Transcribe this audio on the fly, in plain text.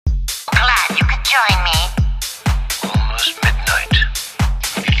Join me. Almost midnight.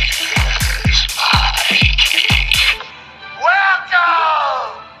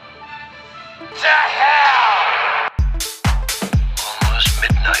 Welcome to hell. Almost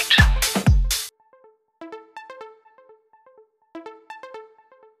midnight.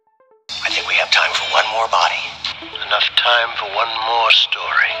 I think we have time for one more body. Enough time for one more story.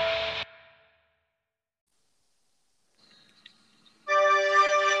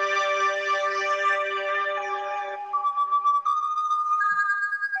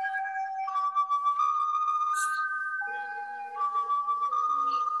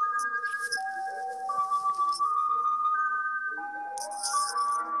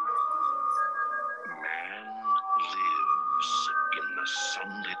 Man lives in the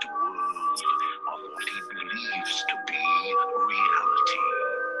sunlit world of what he believes to be reality.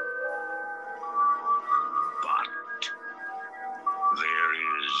 But there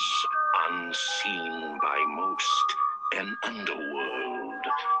is, unseen by most, an underworld,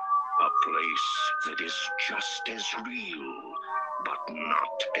 a place that is just as real, but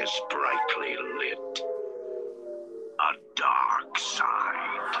not as brightly lit. A dark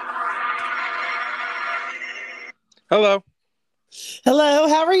side. Hello. Hello,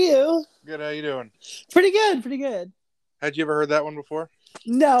 how are you? Good. How you doing? Pretty good, pretty good. Had you ever heard that one before?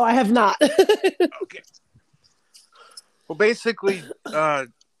 No, I have not. Okay. Well, basically,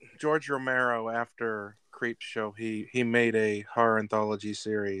 George Romero, after Creepshow, he made a horror anthology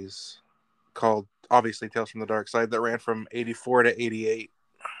series called, obviously, Tales from the Darkside that ran from 84 to 88.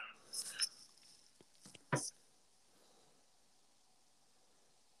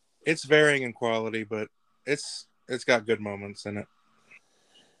 It's varying in quality, but it's got good moments in it.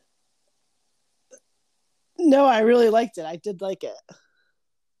 No, I really liked it. I did like it.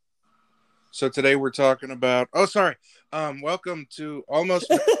 So today we're talking about. Oh, sorry. Welcome to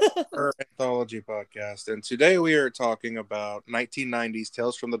Almost Horror Anthology Podcast, and today we are talking about 1990's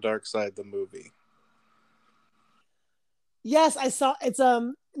Tales from the Darkside, the movie. Yes, I saw it's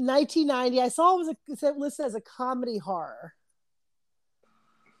 1990. I saw it was listed as a comedy horror.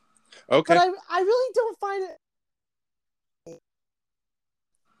 Okay. But I really don't find it.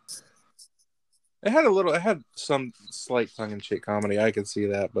 It had some slight tongue-in-cheek comedy. I could see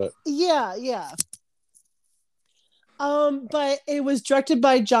that, but Yeah. But it was directed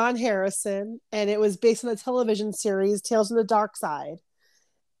by John Harrison, and it was based on the television series Tales from the Darkside.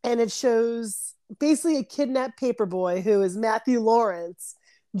 And it shows basically a kidnapped paperboy who is Matthew Lawrence,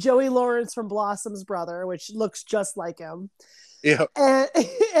 Joey Lawrence from Blossom's brother, which looks just like him. yeah.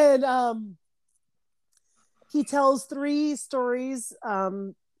 And he tells 3 stories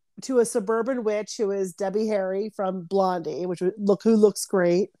to a suburban witch who is Debbie Harry from Blondie, who looks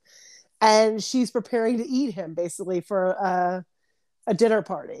great, and she's preparing to eat him basically for a dinner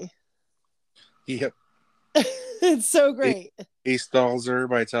party. Yep. It's so great. He stalls her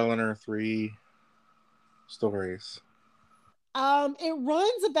by telling her 3 stories. It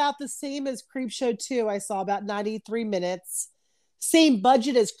runs about the same as Creepshow 2. I saw about 93 minutes. Same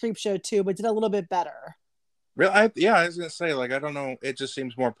budget as Creepshow 2, but did a little bit better. Really? I was gonna say, like, I don't know. It just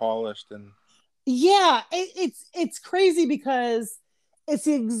seems more polished and. Yeah, it's crazy because it's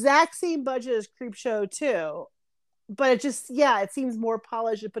the exact same budget as Creepshow 2, but it seems more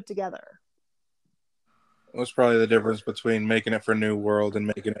polished and put together. What's probably the difference between making it for New World and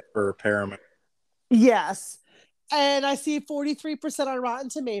making it for Paramount? Yes. And I see 43% on Rotten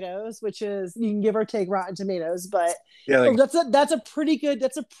Tomatoes, which is, you can give or take Rotten Tomatoes, but Yeah, that's a pretty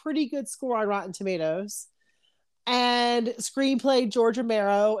good score on Rotten Tomatoes. And screenplay George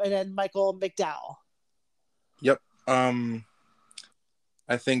Romero and then Michael McDowell. Yep. I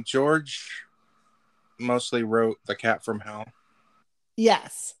think George mostly wrote The Cat from Hell.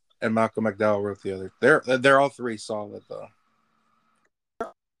 Yes. And Malcolm McDowell wrote the other. They're all 3 solid though.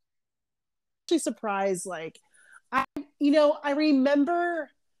 Actually surprised, like I remember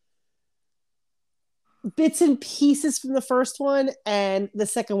bits and pieces from the first one and the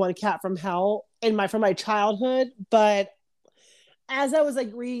second one, Cat from Hell, from my childhood, but as I was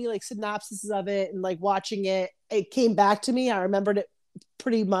like reading like synopses of it and like watching it, it came back to me. I remembered it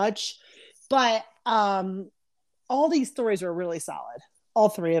pretty much, but all these stories were really solid, all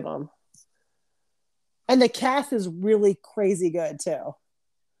 3 of them, and the cast is really crazy good too.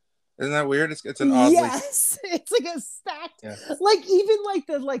 Isn't that weird? It's an oddly. Yes, it's like a stacked, like even like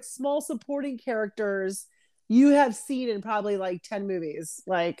the like small supporting characters you have seen in probably like 10 movies,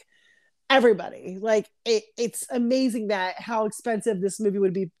 like everybody. Like it's amazing that how expensive this movie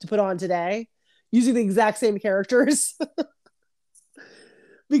would be to put on today using the exact same characters.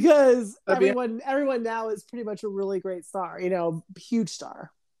 Because everyone now is pretty much a really great star, huge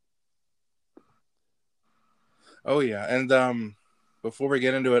star. Oh yeah, and before we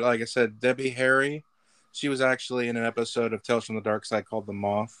get into it, like I said, Debbie Harry, she was actually in an episode of Tales from the Dark Side called The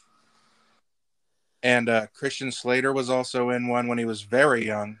Moth, and Christian Slater was also in one when he was very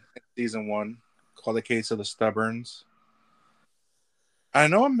young, in season one, called The Case of the Stubborns. I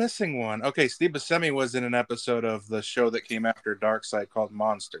know I'm missing one. Okay, Steve Buscemi was in an episode of the show that came after Darkside called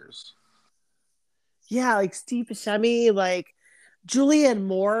Monsters. Yeah, like Steve Buscemi, like Julianne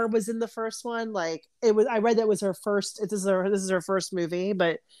Moore was in the first one. Like it was, I read that was her first. This is her first movie,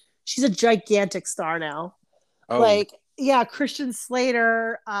 but she's a gigantic star now. Oh yeah, Like yeah, Christian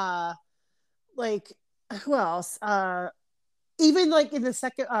Slater. Like who else? Even like in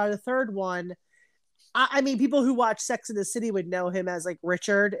the third one. I mean, people who watch Sex in the City would know him as like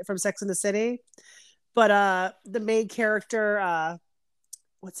Richard from Sex in the City. But the main character,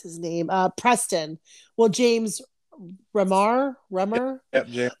 what's his name? Preston. Well, James Remar. yep,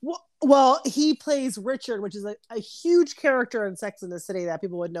 Jim. Well, he plays Richard, which is a huge character in Sex in the City that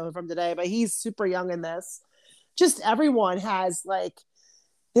people would know him from today. But he's super young in this. Just everyone has like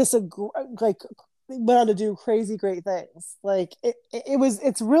this, like went on to do crazy great things. Like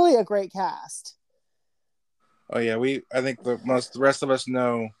it's really a great cast. Oh yeah, I think the rest of us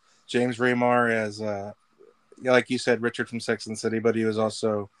know James Remar as like you said, Richard from Sex and the City, but he was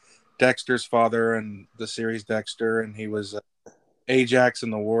also Dexter's father in the series Dexter, and he was Ajax in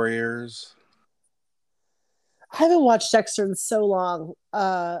the Warriors. I haven't watched Dexter in so long.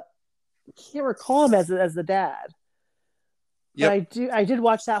 Can't recall him as the dad. Yep. But I did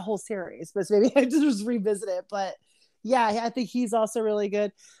watch that whole series, but maybe I just revisit it. But yeah, I think he's also really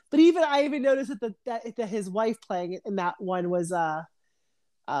good. But I even noticed that his wife playing in that one was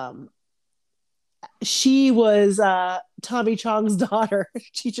she was Tommy Chong's daughter,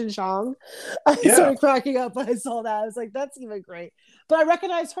 Cheech and Chong. I started cracking up when I saw that. I was like, that's even great. But I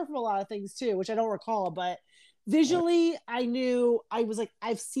recognized her from a lot of things too, which I don't recall. But visually, I knew. I was like,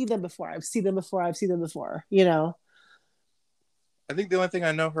 I've seen them before. I've seen them before. You know. I think the only thing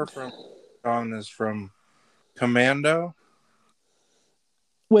I know her from is from Commando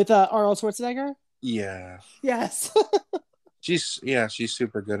with Arnold Schwarzenegger. Yeah. Yes. she's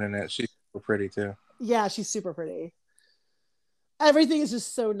super good in it. She's super pretty too. Yeah, she's super pretty. Everything is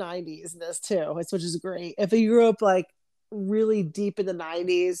just so 90s in this too, which is great. If you grew up like really deep in the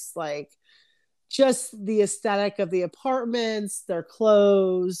 90s, like just the aesthetic of the apartments, their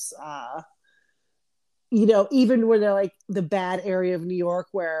clothes, even where they're like the bad area of New York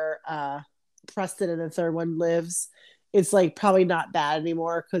where Preston in the third one lives, it's like probably not bad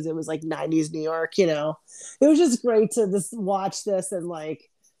anymore because it was like 90s New York. It was just great to just watch this and like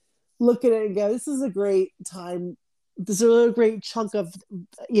look at it and go, this is a great time. This is a really great chunk of,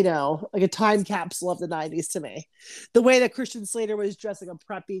 like a time capsule of the 90s to me. The way that Christian Slater was dressed like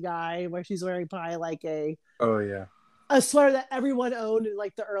a preppy guy, where she's wearing probably like a sweater that everyone owned in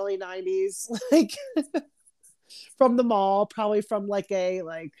like the early 90s, like from the mall, probably from like a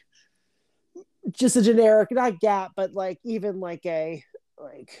just a generic, not Gap, but like even like a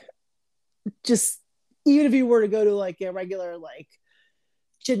just even if you were to go to like a regular like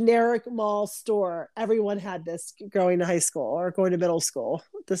generic mall store, everyone had this going to high school or going to middle school,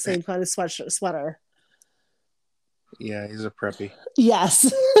 the same kind of sweater. Yeah, he's a preppy.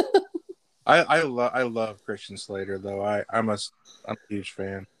 Yes. I love Christian Slater though. I'm a huge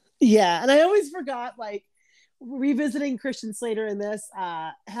fan. Yeah, and I always forgot, like, revisiting Christian Slater in this,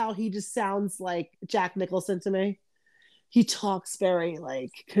 how he just sounds like Jack Nicholson to me. He talks very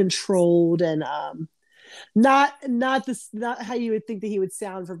like controlled and not how you would think that he would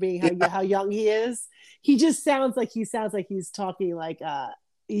sound for being how young he is. He just sounds like he's talking like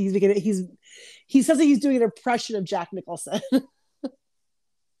he sounds like he's doing an impression of Jack Nicholson.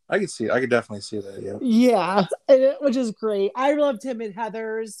 I could definitely see that. Yeah, which is great. I loved him in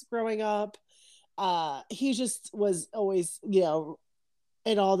Heathers growing up. He just was always,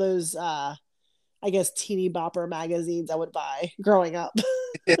 in all those, I guess, teeny bopper magazines I would buy growing up.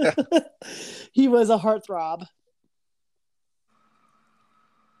 Yeah. He was a heartthrob.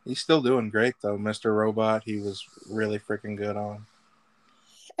 He's still doing great though, Mr. Robot. He was really freaking good on.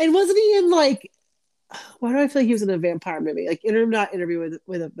 And wasn't he in like? Why do I feel like he was in a vampire movie? Like not interview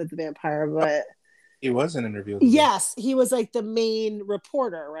with the vampire, but he was in Interview with yes, he was like the main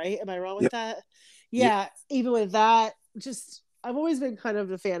reporter, right? Am I wrong with that? Yeah, even with that, just I've always been kind of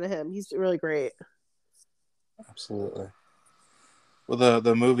a fan of him. He's really great. Absolutely. Well,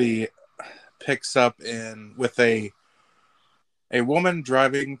 the movie picks up with a woman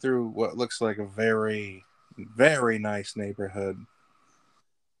driving through what looks like a very, very nice neighborhood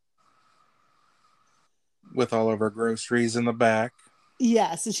with all of her groceries in the back.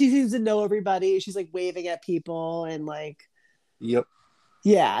 Yes, and she seems to know everybody. She's like waving at people and like, Yep.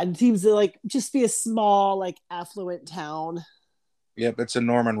 yeah, and seems to like just be a small, like affluent town. Yep. It's a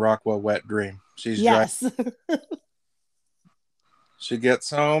Norman Rockwell wet dream. She's driving. Yes. She gets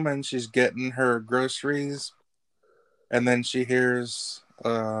home and she's getting her groceries, and then she hears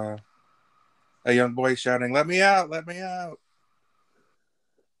a young boy shouting, "Let me out! Let me out!"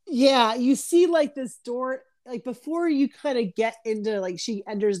 Yeah, you see like this door, like before you kind of get into like she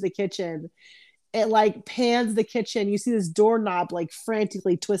enters the kitchen, it like pans the kitchen. You see this doorknob like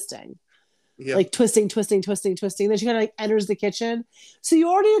frantically twisting, Yep. like twisting, twisting, twisting, twisting. Then she kind of like enters the kitchen. So you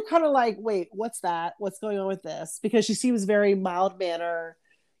already are kind of like, wait, what's that? What's going on with this? Because she seems very mild manner,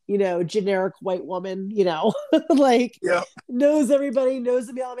 generic white woman, like Yep. knows everybody, knows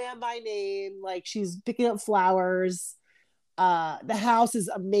the mailman by name. Like she's picking up flowers. The house is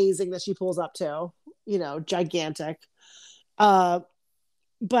amazing that she pulls up to, gigantic. Uh,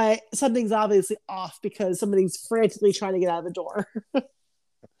 but something's obviously off because somebody's frantically trying to get out of the door.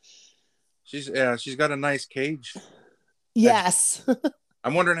 She's got a nice cage. Yes.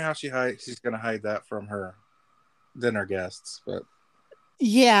 I'm wondering how she's gonna hide that from her dinner guests, but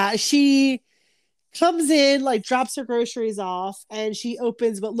Yeah, she comes in, like drops her groceries off, and she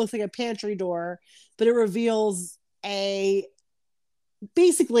opens what looks like a pantry door, but it reveals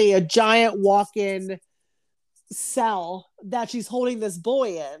basically a giant walk-in cell that she's holding this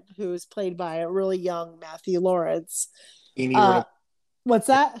boy in, who's played by a really young Matthew Lawrence. teeny little What's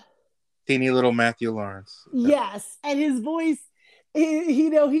that? teeny little Matthew Lawrence. Yes, and his voice,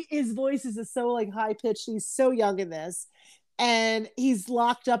 his voice is so like high pitched. He's so young in this, and he's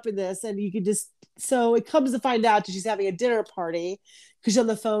locked up in this, and you could just so it comes to find out that she's having a dinner party because she's on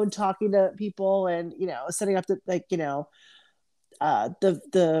the phone talking to people and setting up the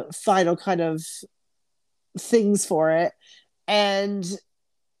final kind of things for it, and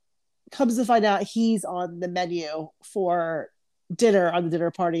comes to find out he's on the menu for dinner on the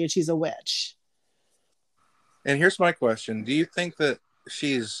dinner party, and she's a witch. And here's my question: do you think that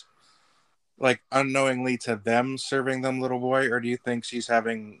she's like unknowingly to them serving them little boy, or do you think she's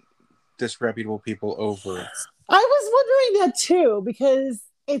having disreputable people over? I was wondering that too, because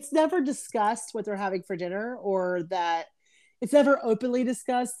it's never discussed what they're having for dinner, or that it's never openly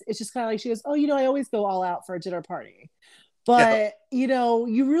discussed. It's just kind of like she goes, "Oh, I always go all out for a dinner party," but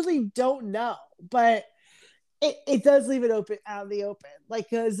you really don't know. But it does leave it open out in the open, like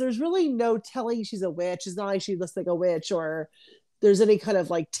because there's really no telling she's a witch. It's not like she looks like a witch, or there's any kind of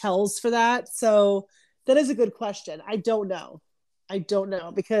like tells for that. So that is a good question. I don't know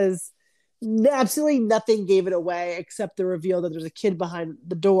because absolutely nothing gave it away except the reveal that there's a kid behind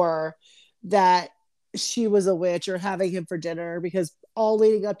the door that she was a witch or having him for dinner, because all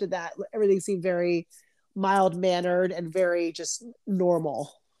leading up to that, everything seemed very mild mannered and very just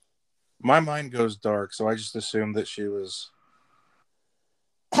normal. My mind goes dark, so I just assumed that she was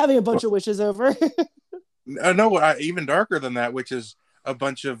Having a bunch of witches over. no, even darker than that, which is a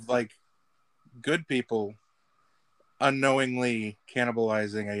bunch of like good people unknowingly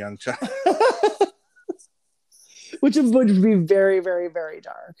cannibalizing a young child. Which would be very, very, very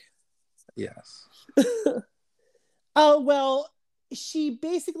dark. Yes. Oh, well, she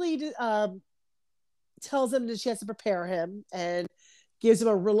basically tells him that she has to prepare him and gives him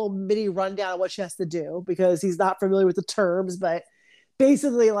a little mini rundown of what she has to do because he's not familiar with the terms, but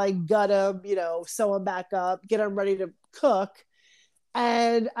basically like gut him, sew him back up, get him ready to cook.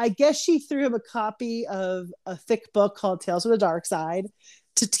 And I guess she threw him a copy of a thick book called Tales from the Darkside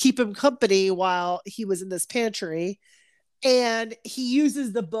to keep him company while he was in this pantry. And he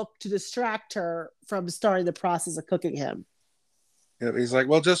uses the book to distract her from starting the process of cooking him. Yeah, he's like,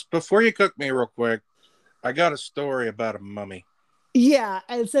 well, just before you cook me real quick, I got a story about a mummy. Yeah,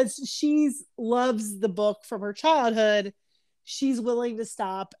 and since she loves the book from her childhood, she's willing to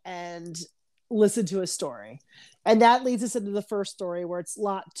stop and listen to a story. And that leads us into the first story, where it's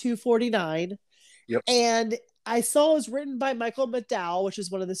lot 249. Yep. And I saw it was written by Michael McDowell, which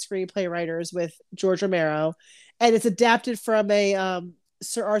is one of the screenplay writers with George Romero. And it's adapted from a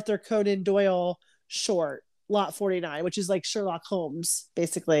Sir Arthur Conan Doyle short, lot 49, which is like Sherlock Holmes,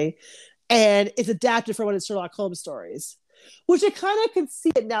 basically. And it's adapted from one of Sherlock Holmes stories, which I kind of can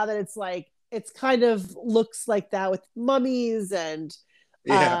see it now that it's kind of looks like that with mummies and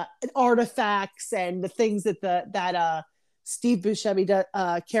artifacts and the things that Steve Buscemi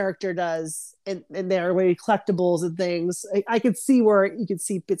character does in there, where he collectibles and things. I could see where you could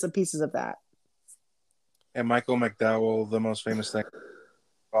see bits and pieces of that. And Michael McDowell, the most famous thing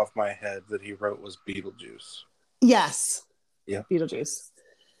off my head that he wrote was Beetlejuice. Yes. Yeah. Beetlejuice.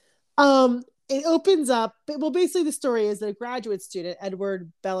 it opens up. Well, basically, the story is that a graduate student,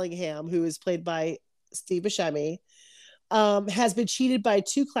 Edward Bellingham, who is played by Steve Buscemi, has been cheated by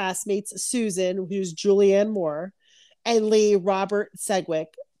two classmates, Susan, who's Julianne Moore, and Lee Robert Segwick.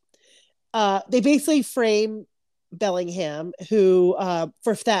 They basically frame Bellingham, who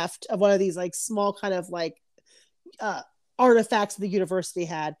for theft of one of these like small kind of like artifacts the university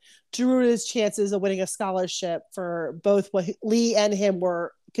had, to ruin his chances of winning a scholarship for both what Lee and him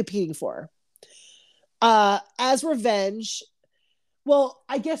were competing for. As revenge, well,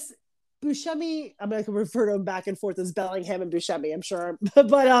 I guess Buscemi, I'm going to refer to him back and forth as Bellingham and Buscemi, I'm sure.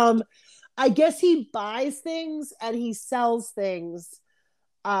 But I guess he buys things and he sells things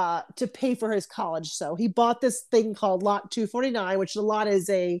to pay for his college. So he bought this thing called Lot 249, which the lot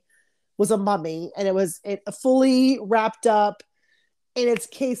was a mummy, and it was fully wrapped up in its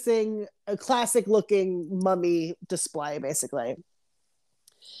casing, a classic looking mummy display, basically.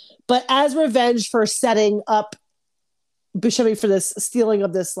 But as revenge for setting up Buscemi for this stealing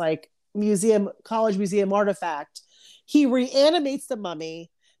of this like college museum artifact, he reanimates the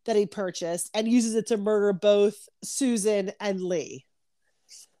mummy that he purchased and uses it to murder both Susan and Lee.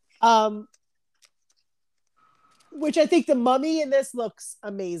 Which I think the mummy in this looks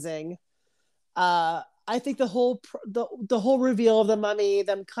amazing. I think the whole reveal of the mummy,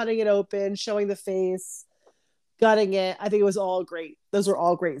 them cutting it open, showing the face, gutting it, I think it was all great. Those were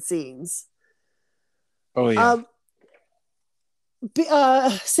all great scenes. Oh yeah.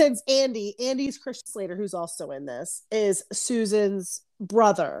 Since Andy's Christian Slater, who's also in this, is Susan's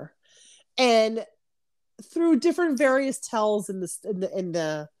brother, and through different various tells in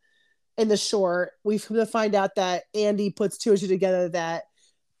the short, we've come to find out that Andy puts two and two together that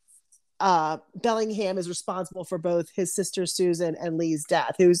Bellingham is responsible for both his sister Susan and Lee's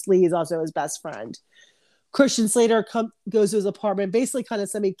death. Lee is also his best friend. Christian Slater goes to his apartment, basically kind of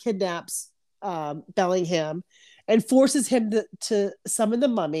semi-kidnaps Bellingham and forces him to summon the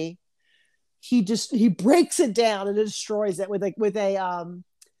mummy. He breaks it down and destroys it with a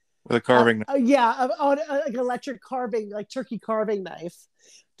carving knife. Like electric carving, like turkey carving knife.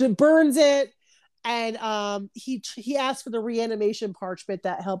 Burns it, and he asks for the reanimation parchment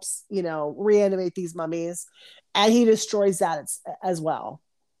that helps reanimate these mummies, and he destroys that as well.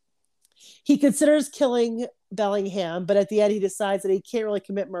 He considers killing Bellingham, but at the end he decides that he can't really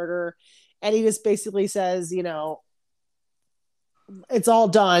commit murder, and he just basically says, it's all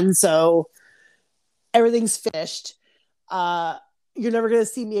done, so everything's finished. You're never going to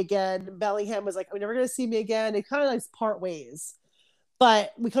see me again. Bellingham was like, I'm never going to see me again. It kind of like part ways.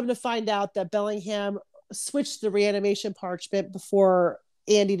 But we come to find out that Bellingham switched the reanimation parchment before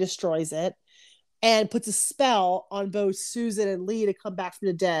Andy destroys it and puts a spell on both Susan and Lee to come back from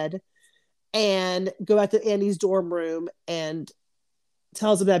the dead and go back to Andy's dorm room and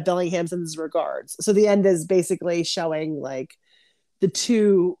tells him that Bellingham sends his regards. So the end is basically showing like the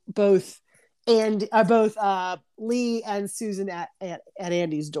two, both Lee and Susan at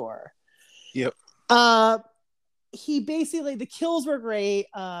Andy's door. Yep. He basically, the kills were great.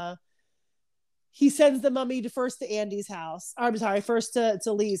 He sends the mummy first to Andy's house. First to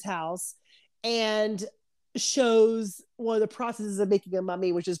Lee's house, and shows one of the processes of making a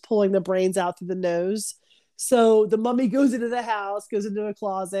mummy, which is pulling the brains out through the nose. So the mummy goes into the house, goes into a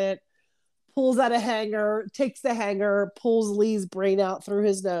closet, pulls out a hanger, takes the hanger, pulls Lee's brain out through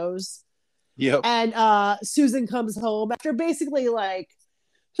his nose. Yep. And Susan comes home after basically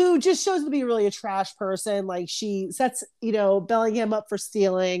who just shows to be really a trash person. Like, she sets, Bellingham up for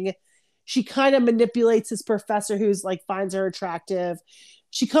stealing. She kind of manipulates his professor, who's finds her attractive.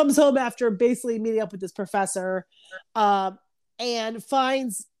 She comes home after basically meeting up with this professor, and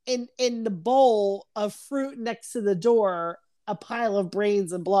finds in the bowl of fruit next to the door a pile of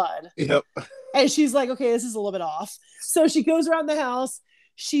brains and blood. Yep. And she's like, okay, this is a little bit off. So she goes around the house.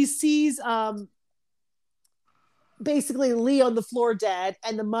 She sees basically Lee on the floor dead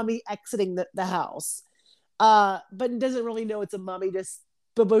and the mummy exiting the house, but doesn't really know it's a mummy.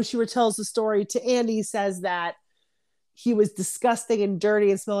 But when she retells the story to Andy, says that he was disgusting and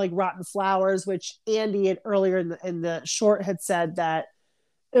dirty and smelled like rotten flowers, which Andy had earlier in the short had said that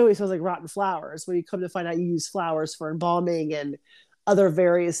it always smells like rotten flowers, when you come to find out you use flowers for embalming and other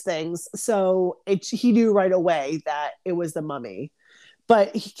various things. So he knew right away that it was the mummy.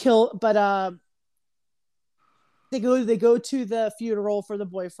 But they go to the funeral for the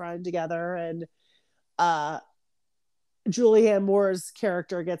boyfriend together, and Julianne Moore's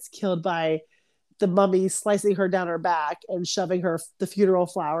character gets killed by the mummy slicing her down her back and shoving the funeral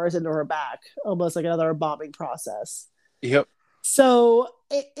flowers into her back, almost like another embalming process. Yep. So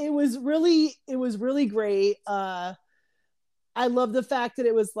it was really great. I love the fact that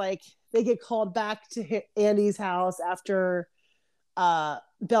it was like they get called back to hit Andy's house after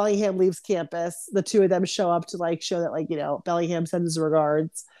Bellingham leaves campus. The two of them show up to like show that like Bellingham sends his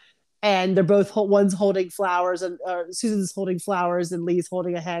regards, and they're both one's holding flowers and Susan's holding flowers and Lee's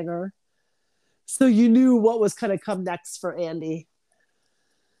holding a hanger. So you knew what was going to come next for Andy.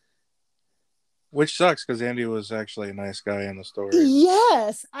 Which sucks because Andy was actually a nice guy in the story.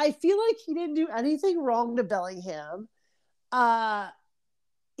 Yes, I feel like he didn't do anything wrong to Bellingham.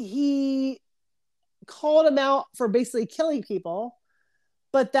 He called him out for basically killing people,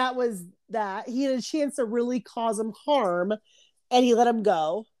 but that was that. He had a chance to really cause him harm, and he let him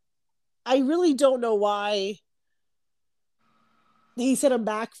go. I really don't know why he sent him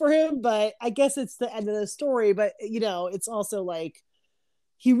back for him, but I guess it's the end of the story. But it's also like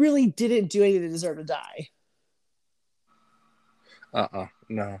he really didn't do anything to deserve to die.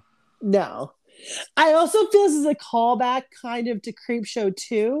 No. I also feel this is a callback kind of to Creepshow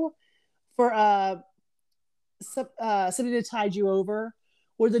 2 for Something to Tide You Over,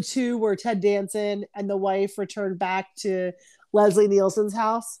 where the two were Ted Danson and the wife returned back to Leslie Nielsen's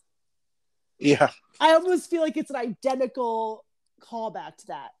house. Yeah. I almost feel like it's an identical callback to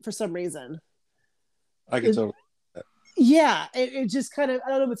that for some reason. I can totally. Yeah, it just kind of, I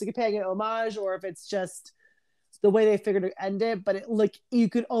don't know if it's like paying an homage or if it's just the way they figured to end it, but you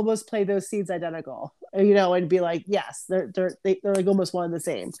could almost play those scenes identical, and be like, yes, they're like almost one and the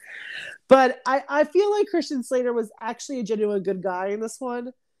same. But I feel like Christian Slater was actually a genuine good guy in this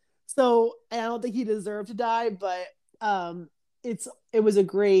one. So I don't think he deserved to die, but it was a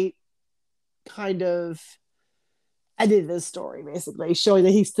great kind of ended this story, basically showing that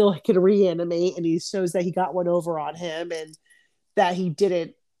he still could reanimate, and he shows that he got one over on him and that he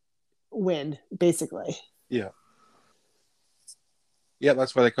didn't win, basically. Yeah,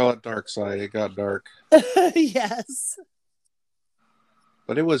 that's why they call it Darkside. It got dark. Yes,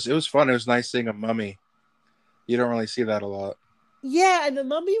 but it was fun. It was nice seeing a mummy. You don't really see that a lot. Yeah, and the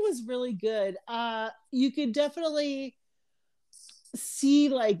mummy was really good. You could definitely see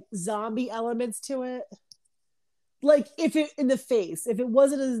like zombie elements to it. Like if it in the face, if it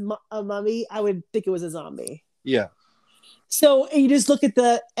wasn't a mummy, I would think it was a zombie. Yeah. So you just look at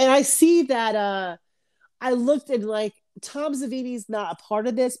and I see that I looked at like Tom Savini's not a part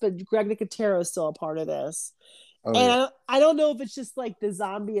of this, but Greg Nicotero is still a part of this. Oh, and yeah. I don't know if it's just like the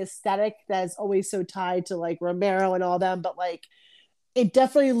zombie aesthetic that's always so tied to like Romero and all them, but like it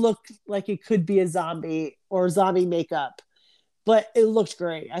definitely looked like it could be a zombie or zombie makeup, but it looked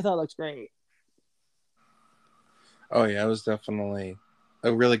great. I thought it looked great. Oh yeah, it was definitely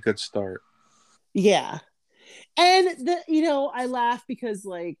a really good start. Yeah. And I laugh because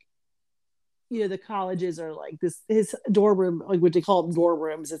like, the colleges are like this, his dorm room, like what they call them dorm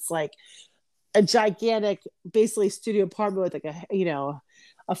rooms. It's like a gigantic, basically studio apartment with like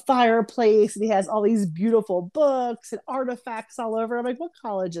a fireplace, and he has all these beautiful books and artifacts all over. I'm like, what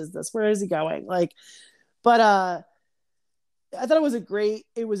college is this? Where is he going? Like, but I thought it was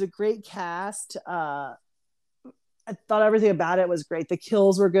a great cast. I thought everything about it was great. The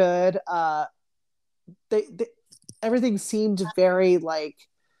kills were good. Everything seemed very like,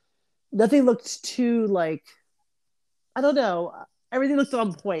 nothing looked too like, I don't know. Everything looked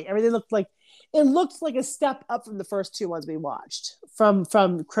on point. Everything looked like, it looked like a step up from the first two ones we watched from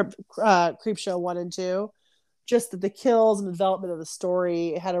Creepshow 1 and 2. Just the kills and the development of the story.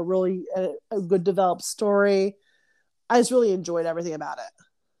 It had a good developed story. I just really enjoyed everything about it.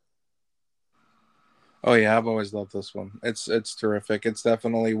 Oh yeah, I've always loved this one. It's terrific. It's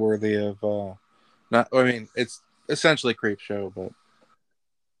definitely worthy of it's essentially Creepshow, but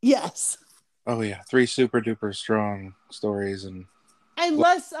yes. Oh yeah, 3 super duper strong stories and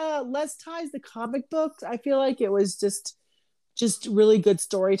less ties to comic books. I feel like it was just really good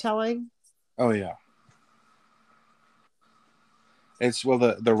storytelling. Oh yeah. It's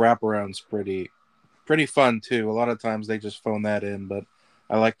the wraparound's pretty fun too. A lot of times they just phone that in, but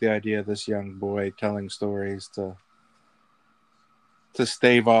I like the idea of this young boy telling stories to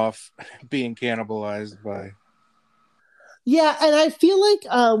stave off being cannibalized by. Yeah, and I feel like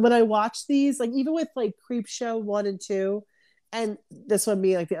when I watch these, like even with like Creepshow 1 and 2, and this one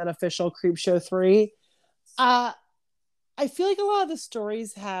being like the unofficial Creepshow 3, I feel like a lot of the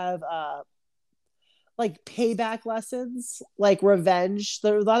stories have like payback lessons, like revenge.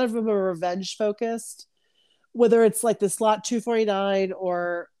 A lot of them are revenge focused. Whether it's like the slot 249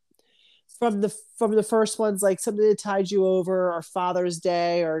 or from the first ones, like Something That Tied You Over or Father's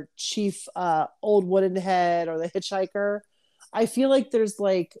Day or Chief Old Wooden Head or The Hitchhiker, I feel like there's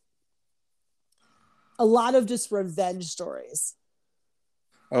like a lot of just revenge stories.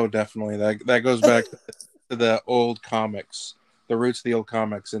 Oh, definitely. That goes back to the old comics the roots of the old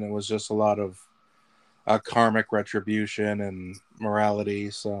comics, and it was just a lot of karmic retribution and morality.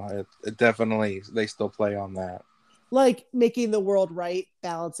 So it definitely, they still play on that. Like making the world right,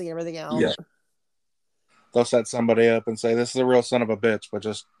 balancing everything out. Yeah. They'll set somebody up and say, "This is a real son of a bitch," but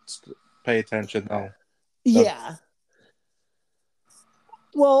just pay attention. Yeah.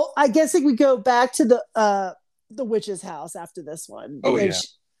 Well, I guess we go back to the witch's house after this one. Oh yeah.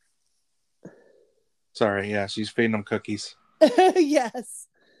 Sorry, yeah, she's feeding them cookies. Yes.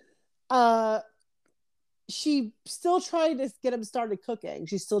 She's still trying to get him started cooking.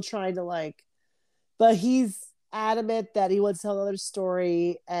 She's still trying to but he's adamant that he wants to tell another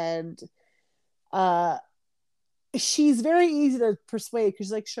story, and she's very easy to persuade because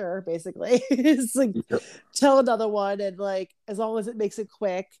she's like, sure, basically. It's like, yep. Tell another one, and as long as it makes it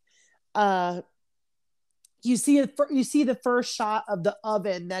quick. You see the first shot of the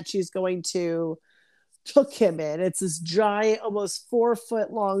oven that she's going to cook him in. It's this giant, almost 4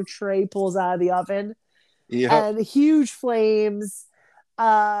 foot long tray pulls out of the oven. Yeah, and huge flames.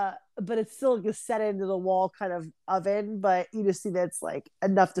 But it's still a set into the wall kind of oven, but you just see that it's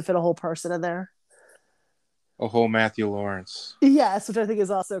enough to fit a whole person in there. A whole Matthew Lawrence. Yes, which I think is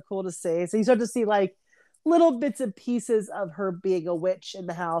also cool to see. So you start to see little bits and pieces of her being a witch in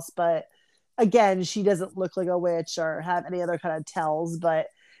the house, but again, she doesn't look like a witch or have any other kind of tells. But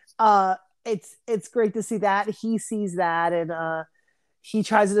it's great to see that. He sees that, and he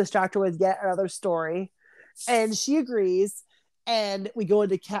tries to distract her with yet another story, and she agrees. And we go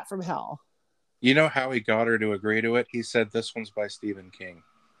into Cat from Hell. You know how he got her to agree to it? He said this one's by Stephen King.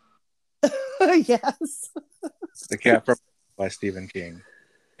 Yes. The Cat from by Stephen King.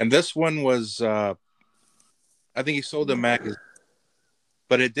 And this one was, I think he sold a magazine,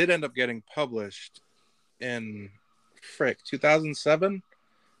 but it did end up getting published in 2007,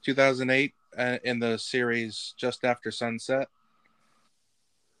 2008, in the series Just After Sunset.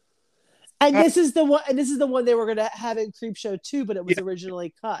 And this is the one. And this is the one they were going to have in Creepshow too, but it was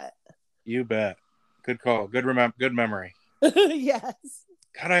originally cut. You bet. Good call. Good memory. Yes.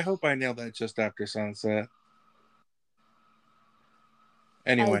 God, I hope I nailed that Just After Sunset.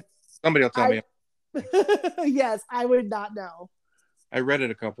 Anyway, somebody will tell me. Yes, I would not know. I read it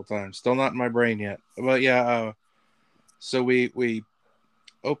a couple times. Still not in my brain yet. But yeah, so we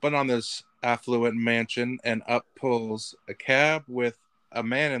open on this affluent mansion, and up pulls a cab with a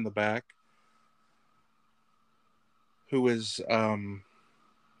man in the back who is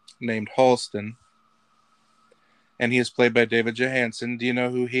named Halston. And he is played by David Johansen. Do you know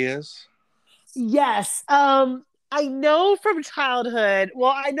who he is? Yes. I know from childhood.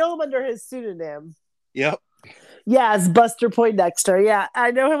 Well, I know him under his pseudonym. Yep. Yes, Buster Poindexter. Yeah,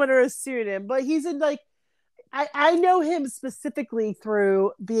 I know him under his pseudonym. But he's in I know him specifically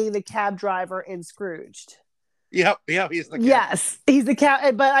through being the cab driver in Scrooged. Yep, he's the cab. Yes, he's the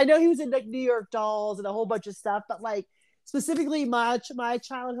cab. But I know he was in New York Dolls and a whole bunch of stuff. But specifically my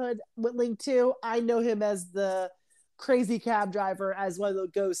childhood linked to, I know him as the crazy cab driver, as one of the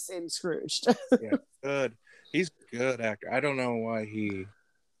ghosts in Scrooged. Yeah, good. He's a good actor. I don't know why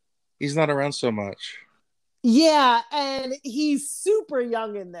he's not around so much. Yeah, and he's super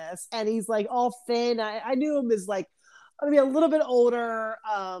young in this, and he's all thin. I knew him as maybe a little bit older,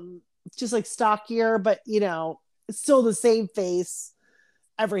 just stockier, but it's still the same face,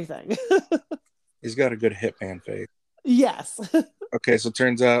 everything. He's got a good hitman face. Yes. Okay, so it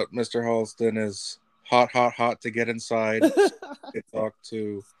turns out Mr. Halston is hot to get inside. They talk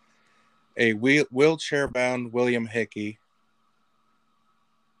to a wheelchair-bound William Hickey,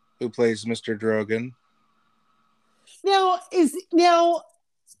 who plays Mr. Drogon. Now he's in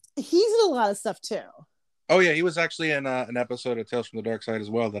a lot of stuff too. Oh yeah, he was actually in an episode of Tales from the Darkside as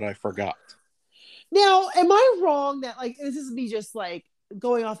well that I forgot. Now, am I wrong that this is me just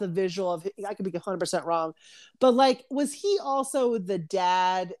going off the visual of, I could be 100% wrong, but was he also the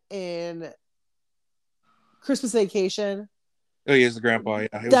dad in Christmas Vacation? Oh, he is the grandpa.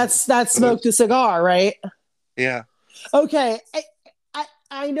 Yeah, that smoked a cigar, right? Yeah. Okay,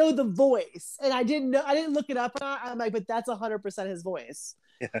 I know the voice, and I didn't look it up. I'm but that's 100% his voice.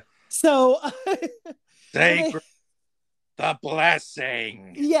 Yeah. So, the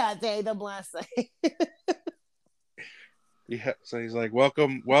blessing. Yeah, the blessing. Yeah, so he's like,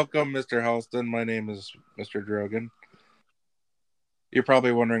 welcome, Mr. Halston. My name is Mr. Drogon. You're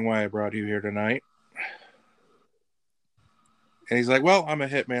probably wondering why I brought you here tonight. And he's like, well, I'm a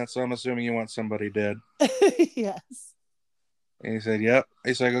hitman, so I'm assuming you want somebody dead. Yes. And he said, yep.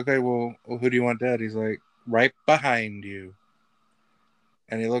 He's like, okay, well, who do you want dead? He's like, right behind you.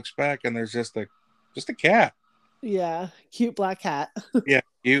 And he looks back, and there's just a cat. Yeah, cute black cat. Yeah,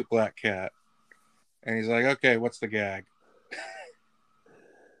 cute black cat. And he's like, okay, what's the gag?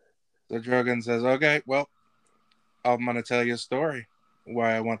 So Drogon says, okay, well, I'm going to tell you a story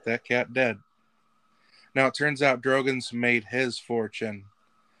why I want that cat dead. Now, it turns out Drogon's made his fortune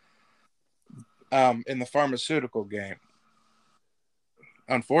in the pharmaceutical game.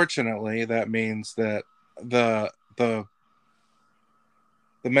 Unfortunately, that means that the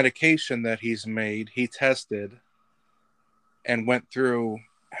medication that he's made, he tested and went through.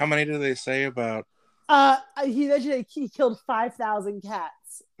 How many do they say about? He mentioned he killed 5,000 cats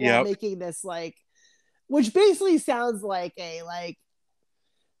while Yep. making this, which basically sounds like they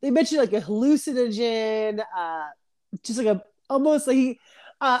mentioned like a hallucinogen, just like almost like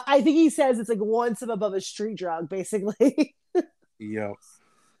I think he says it's like one step above a street drug, basically. Yep.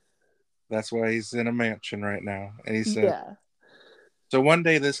 That's why he's in a mansion right now. And he said, Yeah. so one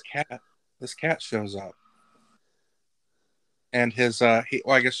day this cat shows up. And his, I guess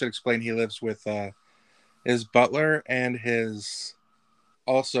I should explain, he lives with his butler and his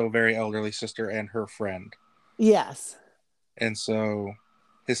also very elderly sister and her friend. Yes. And so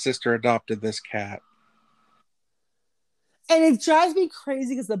his sister adopted this cat. And it drives me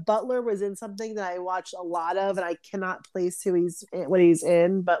crazy because the butler was in something that I watched a lot of, and I cannot place what he's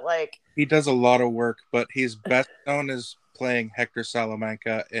in, but he does a lot of work, but he's best known as playing Hector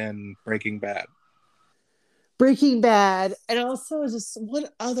Salamanca in Breaking Bad. And also just one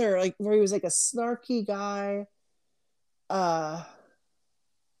other where he was like a snarky guy.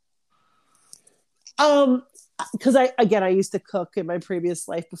 Because I used to cook in my previous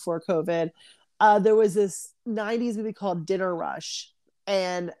life before COVID. There was this 90s movie called Dinner Rush,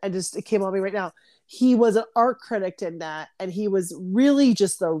 and it came on me right now. He was an art critic in that, and he was really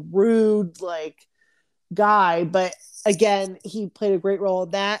just a rude guy, but again, he played a great role in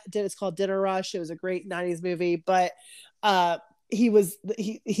that. It's called Dinner Rush. It was a great 90s movie, but he's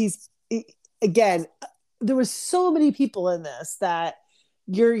again, there was so many people in this that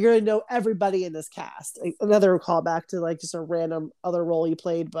you're gonna know everybody in this cast. Another callback to just a random other role he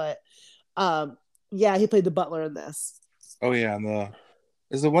played, but yeah, he played the butler in this. Oh yeah, and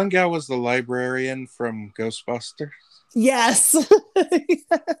the one gal was the librarian from Ghostbusters. Yes.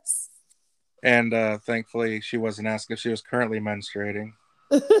 Yes. And thankfully she wasn't asked if she was currently menstruating.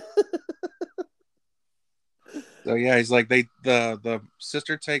 So yeah, he's like, the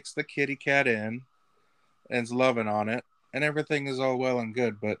sister takes the kitty cat in and's loving on it, and everything is all well and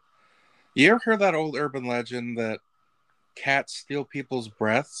good. But you ever heard that old urban legend that cats steal people's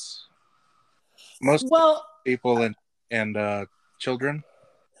breaths? Most people and children.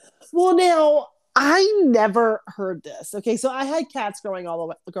 Well, now I never heard this. Okay, so I had cats growing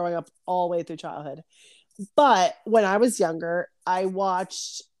up all the way through childhood. But when I was younger, I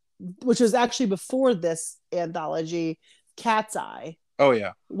watched, which was actually before this anthology, Cat's Eye. Oh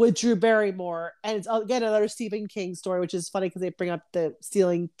yeah, with Drew Barrymore, and it's again another Stephen King story, which is funny because they bring up the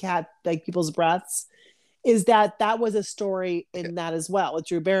stealing cat people's breaths. Is that was a story in that as well with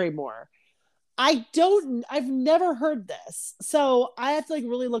Drew Barrymore? I've never heard this, so I have to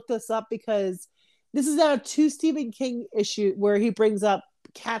really look this up because this is now 2 Stephen King issue where he brings up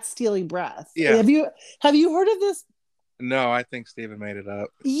cats stealing breath. Yeah, have you heard of this? No, I think Stephen made it up.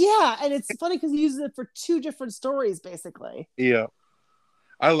 Yeah, and it's funny because he uses it for 2 different stories, basically. Yeah,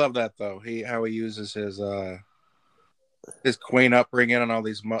 I love that though. How he uses his quaint upbringing and all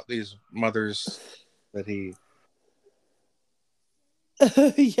these mothers that he.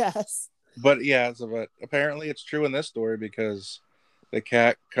 Yes. But yeah, but apparently it's true in this story because the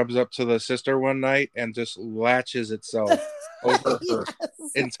cat comes up to the sister one night and just latches itself over her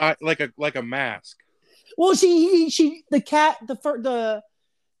entire like a mask. Well, the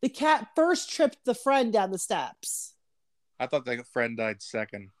cat first tripped the friend down the steps. I thought the friend died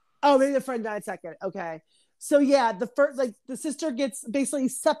second. Oh, maybe the friend died second. Okay. So yeah, the sister gets basically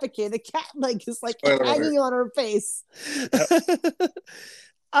suffocated. The cat is hanging on her face.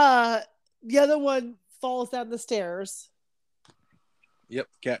 Yep. The other one falls down the stairs. Yep,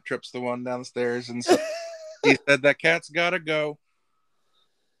 the cat trips the one down the stairs, and so he said that cat's gotta go.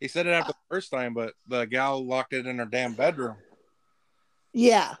 He said it after the first time, but the gal locked it in her damn bedroom.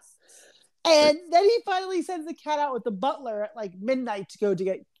 Yeah. And then he finally sends the cat out with the butler at midnight to go to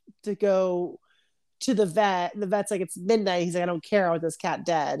the vet. And the vet's like, it's midnight. He's like, I don't care. I want this cat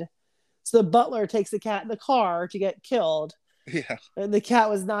dead. So the butler takes the cat in the car to get killed. Yeah. And the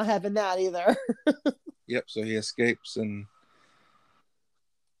cat was not having that either. Yep. So he escapes and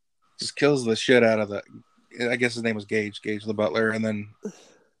just kills the shit out of the. I guess his name was Gage the butler, and then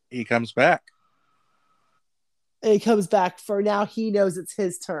he comes back. And he comes back for now. He knows it's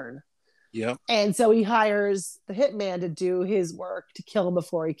his turn. Yep. And so he hires the hitman to do his work to kill him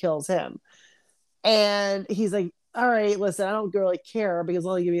before he kills him. And he's like, all right, listen, I don't really care because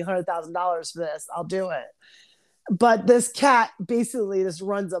they'll only give me $100,000 for this. I'll do it. But this cat basically just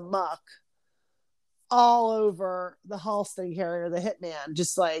runs amok all over the Halston carrier, the hitman,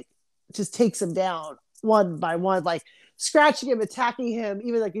 just takes him down one by one, like scratching him, attacking him,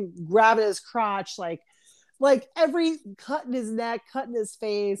 even like grabbing his crotch, like every cut in his neck, cut in his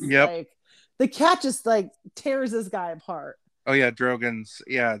face. Yep. Like the cat just like tears this guy apart. Oh yeah, Drogon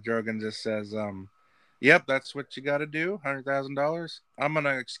just says, yep, that's what you gotta do, $100,000. I'm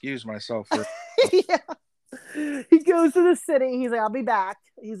gonna excuse myself for Yeah. He goes to the city. He's like, I'll be back.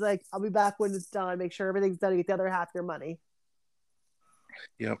 He's like, I'll be back when it's done. Make sure everything's done to get the other half of your money.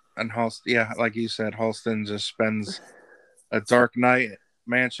 Yep. And like you said, Halston just spends a dark night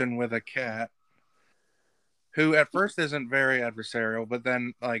mansion with a cat who at first isn't very adversarial, but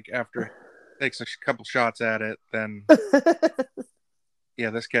then like after takes a couple shots at it, then yeah,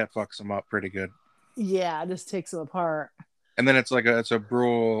 this cat fucks him up pretty good. Yeah, just takes him apart. And then it's a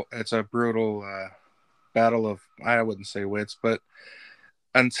brutal battle of, I wouldn't say wits, but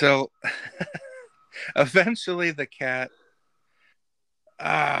until eventually the cat,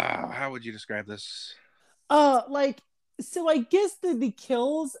 how would you describe this? Like, so I guess the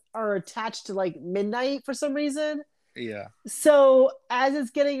kills are attached to like midnight for some reason. Yeah. So as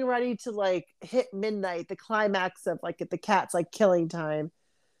it's getting ready to like hit midnight, the climax of like the cat's like killing time,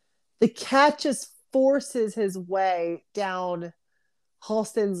 the cat just forces his way down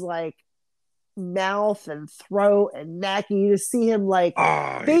Halston's like mouth and throat and neck, and you just see him like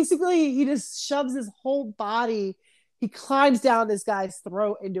basically he just shoves his whole body, he climbs down this guy's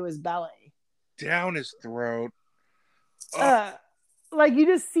throat into his belly, down his throat. Like you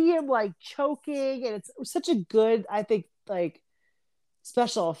just see him like choking, and it's such a good, I think, like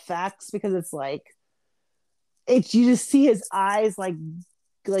special effects, because it's like you just see his eyes like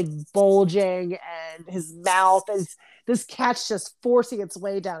bulging and his mouth, and this cat's just forcing its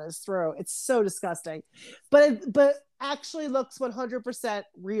way down his throat. It's so disgusting, but actually looks 100%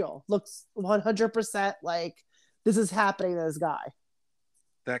 real. Looks 100% like this is happening to this guy.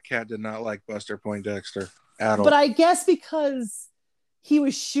 That cat did not like Buster Poindexter at all. But I guess because he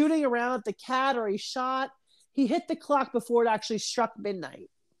was shooting around at the cat, or he hit the clock before it actually struck midnight.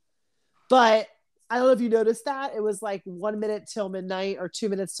 But I don't know if you noticed that. It was like 1 minute till midnight or 2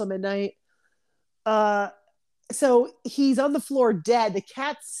 minutes till midnight. So he's on the floor dead. The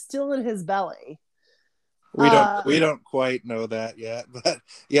cat's still in his belly. We don't quite know that yet, but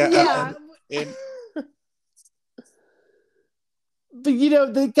yeah. But you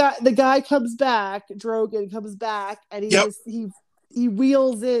know, the guy comes back, Drogon comes back, and he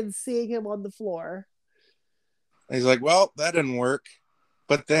wheels in, seeing him on the floor. He's like, well, that didn't work.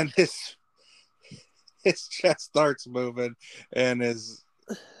 But then his chest starts moving, and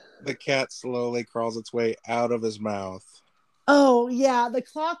the cat slowly crawls its way out of his mouth. Oh yeah, the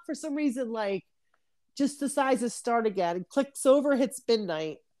clock for some reason like just decides to start again and clicks over, hits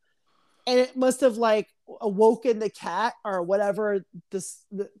midnight, and it must have like awoken the cat or whatever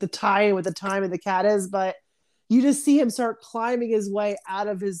the tie with the time of the cat is. But you just see him start climbing his way out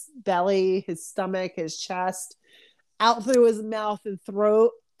of his belly, his stomach, his chest, out through his mouth and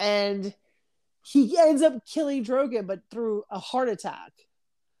throat, and he ends up killing Drogon, but through a heart attack.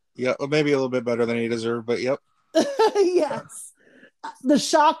 Yeah, well, maybe a little bit better than he deserved, but yep. Yes. The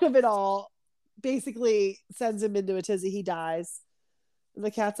shock of it all basically sends him into a tizzy. He dies. And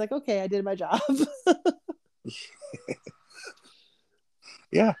the cat's like, okay, I did my job.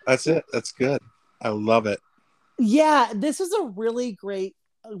 Yeah, that's it. That's good. I love it. Yeah, this was a really great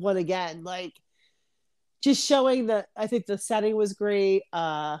one again. Like, just showing that I think the setting was great.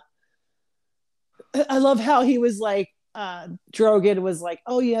 I love how he was like, Drogon was like,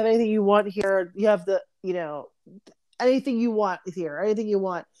 oh, you have anything you want here? You have anything you want here, anything you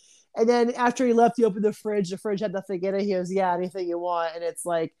want. And then after he left, he opened the fridge had nothing in it. He goes, yeah, anything you want. And it's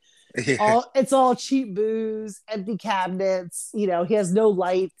like, it's all cheap booze, empty cabinets. He has no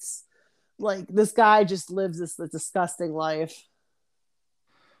lights. Like, this guy just lives this disgusting life.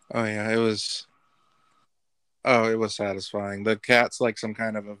 Oh yeah, it was satisfying. The cat's like some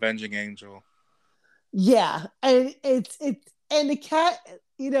kind of avenging angel. Yeah, and and the cat,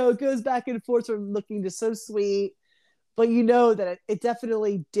 it goes back and forth from looking just so sweet, but that it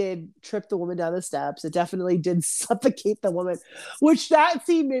definitely did trip the woman down the steps. It definitely did suffocate the woman, which that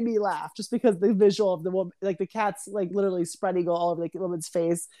scene made me laugh just because the visual of the woman, like the cat's like literally spreading all over the woman's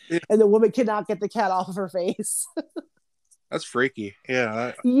face, and the woman cannot get the cat off of her face. That's freaky.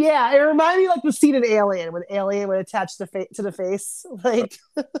 Yeah. Yeah, it reminded me like the scene in Alien when Alien would attach to the face, like.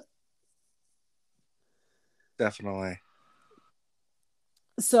 Definitely.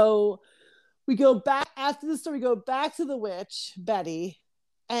 So We go back after the story. We go back to the witch Betty,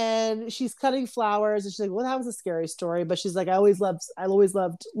 and she's cutting flowers, and she's like, "Well, that was a scary story," but she's like, "I always loved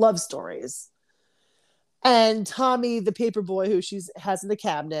love stories." And Tommy, the paper boy, who she has in the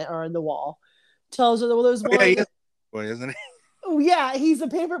cabinet or in the wall, tells her that, well, there's one. Yeah, he is a boy, isn't he? Oh yeah, he's a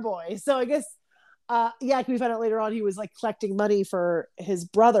paper boy. So I guess, yeah, we find out later on he was like collecting money for his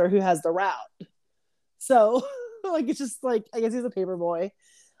brother who has the route. So like it's just like I guess he's a paper boy.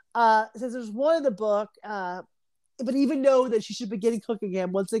 Says there's one in the book, but even though that she should begin cooking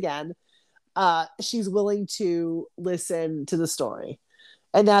again once again, she's willing to listen to the story,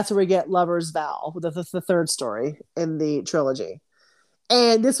 and that's where we get Lover's Vow, the third story in the trilogy.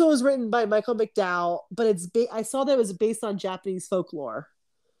 And this one was written by Michael McDowell, but I saw that it was based on Japanese folklore.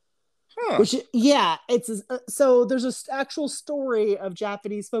 Huh. Which, yeah, so there's an actual story of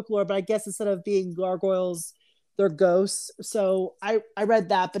Japanese folklore, but I guess instead of being gargoyles, they're ghosts. So I read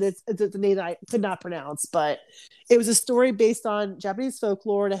that, but it's a name that I could not pronounce. But it was a story based on Japanese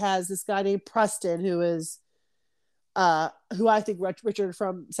folklore, and it has this guy named Preston who I think Richard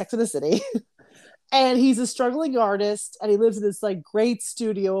from Sex and the City. And he's a struggling artist, and he lives in this like great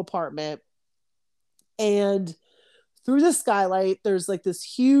studio apartment. And through the skylight, there's like this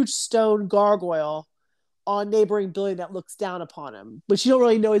huge stone gargoyle on neighboring building that looks down upon him, which you don't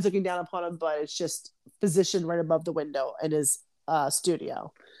really know he's looking down upon him, but it's just positioned right above the window in his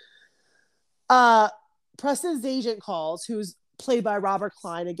studio. Preston's agent calls, who's played by Robert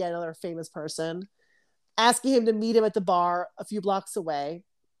Klein, again, another famous person, asking him to meet him at the bar a few blocks away.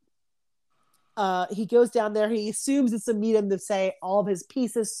 He goes down there. He assumes it's to meet him to say all of his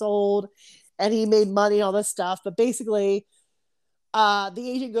pieces sold and he made money, all this stuff. But basically, the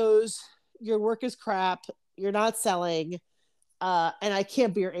agent goes, your work is crap. You're not selling. And I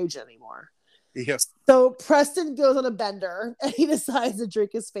can't be your agent anymore. Yes. So Preston goes on a bender and he decides to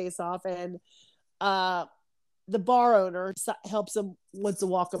drink his face off. And the bar owner wants to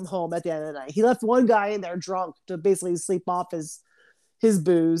walk him home at the end of the night. He left one guy in there drunk to basically sleep off his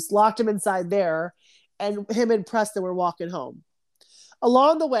booze, locked him inside there, and him and Preston were walking home.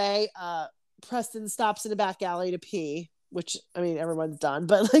 Along the way, Preston stops in the back alley to pee, which, I mean, everyone's done,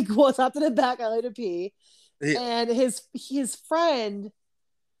 but like, what's up in the back alley to pee? Yeah. And his friend,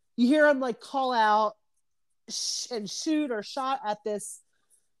 you hear him like call out and shoot or shot at this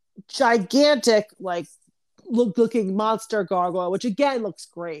gigantic, like, looking monster gargoyle, which again looks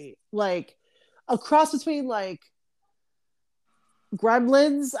great. Like, a cross between like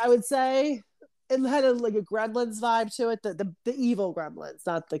Gremlins, I would say. It had like a Gremlins vibe to it, the evil Gremlins,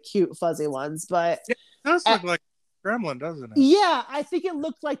 not the cute fuzzy ones, but it does look like Gremlin, doesn't it? Yeah, I think it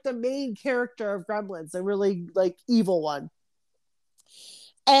looked like the main character of Gremlins, a really like evil one.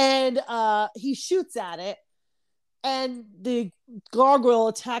 And he shoots at it, and the gargoyle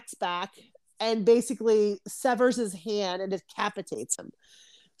attacks back and basically severs his hand and decapitates him.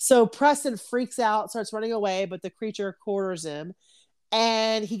 So Preston freaks out, starts running away, but the creature corners him.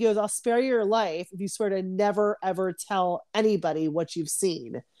 And he goes, I'll spare your life if you swear to never, ever tell anybody what you've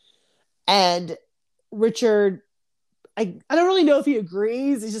seen. And Richard, I don't really know if he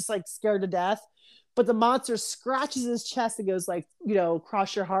agrees. He's just like scared to death. But the monster scratches his chest and goes like,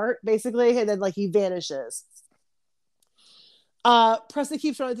 cross your heart, basically. And then like he vanishes. Preston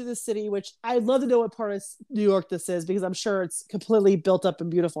keeps running through the city, which I'd love to know what part of New York this is, because I'm sure it's completely built up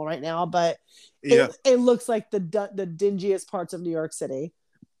and beautiful right now, but it looks like the dingiest parts of New York City.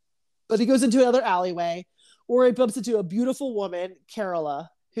 But he goes into another alleyway where he bumps into a beautiful woman,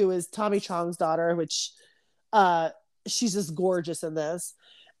 Carola, who is Tommy Chong's daughter, which she's just gorgeous in this.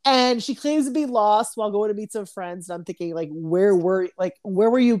 And she claims to be lost while going to meet some friends. And I'm thinking, like, where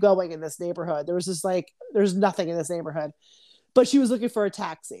were you going in this neighborhood? There's nothing in this neighborhood. But she was looking for a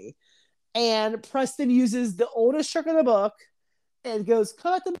taxi. And Preston uses the oldest trick in the book and goes,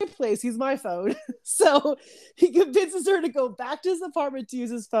 come out to my place, use my phone. So he convinces her to go back to his apartment to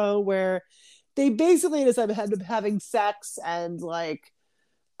use his phone, where they basically end up having sex and like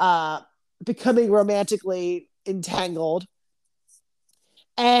becoming romantically entangled.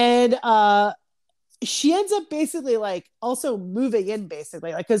 And she ends up basically like also moving in,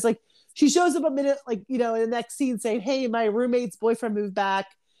 basically, like, because like she shows up a minute, like, in the next scene saying, hey, my roommate's boyfriend moved back.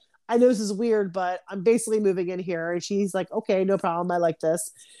 I know this is weird, but I'm basically moving in here. And she's like, okay, no problem. I like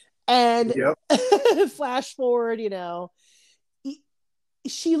this. And flash forward,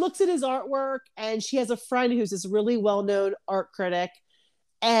 she looks at his artwork, and she has a friend who's this really well-known art critic,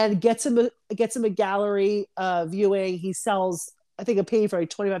 and gets him a gallery viewing. He sells, I think, a painting for like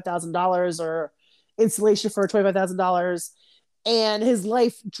 $25,000 or installation for $25,000. And his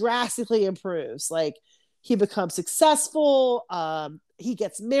life drastically improves. Like, he becomes successful. he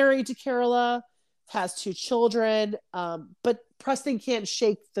gets married to Carola, has 2 children, but Preston can't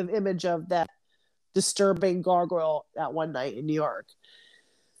shake the image of that disturbing gargoyle that one night in New York.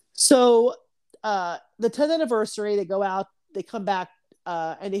 So the 10th anniversary, they go out, they come back,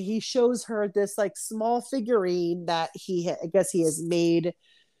 and he shows her this like small figurine that I guess he has made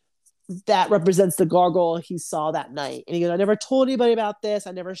that represents the gargoyle he saw that night. And he goes, I never told anybody about this.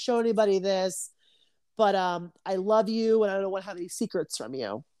 I never showed anybody this, but I love you and I don't want to have any secrets from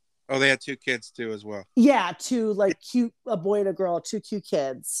you. Oh, they had 2 kids too as well. Yeah, 2 like cute, a boy and a girl, 2 cute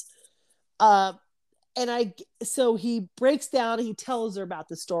kids. So he breaks down and he tells her about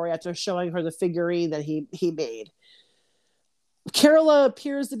the story after showing her the figurine that he made. Carola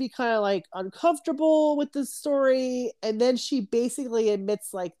appears to be kind of like uncomfortable with the story, and then she basically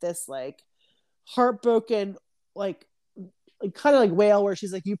admits like this like heartbroken like kind of like wail where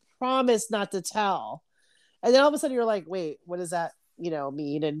she's like, you promised not to tell. And then all of a sudden you're like, wait, what does that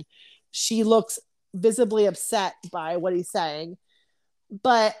mean? And she looks visibly upset by what he's saying,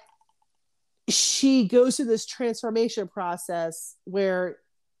 but she goes through this transformation process where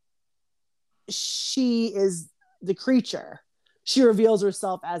she is the creature. She reveals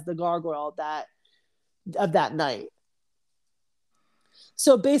herself as the gargoyle of that night.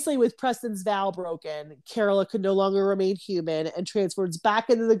 So basically, with Preston's vow broken, Carola could no longer remain human and transforms back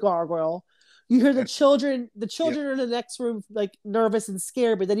into the gargoyle. You hear the children are in the next room, like nervous and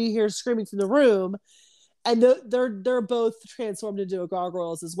scared, but then you hear screaming from the room, and they're both transformed into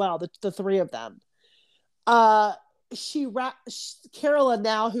gargoyles as well. The 3 of them. Carola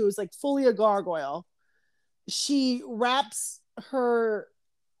now, who is like fully a gargoyle, she wraps her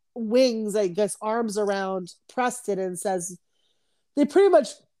wings, I guess, arms around Preston and says they pretty much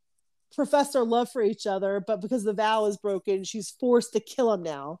profess their love for each other, but because the vow is broken, she's forced to kill him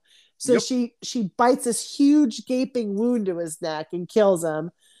now. So she bites this huge gaping wound to his neck and kills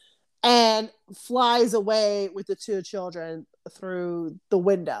him and flies away with the 2 children through the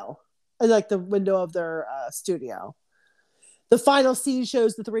window, like the window of their studio. The final scene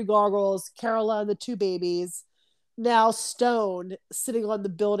shows the 3 gargoyles, Carola and the 2 babies, now stoned, sitting on the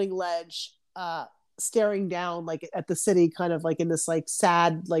building ledge, staring down like at the city, kind of like in this like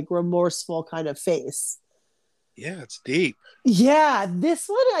sad, like remorseful kind of face. Yeah, it's deep. Yeah, this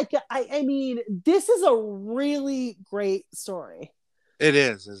one, I mean, this is a really great story. It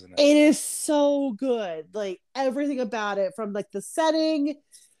is, isn't it? It is so good. Like everything about it, from like the setting,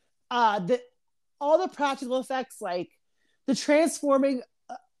 all the practical effects, like the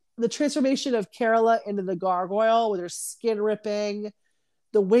transformation of Carola into the gargoyle with her skin ripping,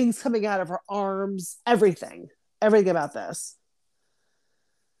 the wings coming out of her arms, everything about this.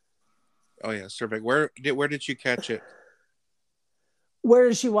 Oh yeah, Survey. Where did you catch it? Where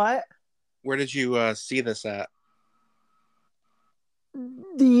did she what? Where did you see this at?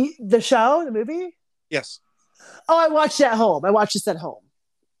 The show, the movie? Yes. Oh, I watched it at home. I watched this at home.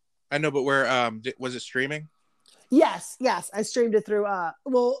 I know, but where was it streaming? Yes. I streamed it through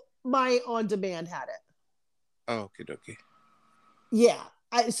my on demand had it. Oh, okie. Yeah.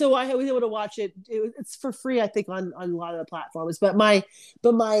 I was able to watch it. It's for free, I think, on a lot of the platforms. But my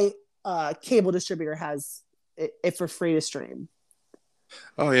cable distributor has it for free to stream.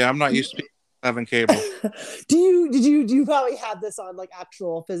 Oh yeah, I'm not used to having cable. Do you probably have this on like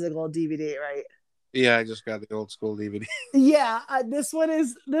actual physical DVD, right? Yeah, I just got the old school DVD. Yeah, this one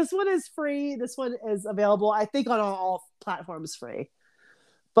is free. This one is available, I think, on all platforms free.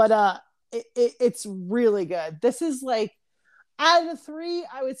 But it's really good. This is like, out of the 3,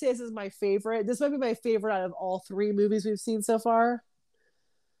 I would say this is my favorite. This might be my favorite out of all 3 movies we've seen so far.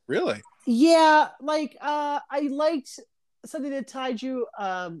 Really? Yeah, like I liked Something That Tied You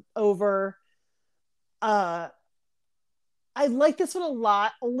Over. I like this one a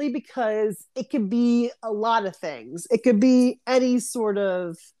lot, only because it could be a lot of things. It could be any sort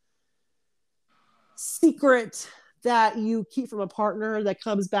of secret that you keep from a partner that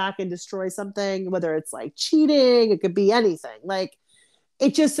comes back and destroys something, whether it's like cheating, it could be anything. Like,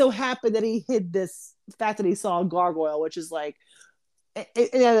 it just so happened that he hid this fact that he saw a gargoyle, which is like, at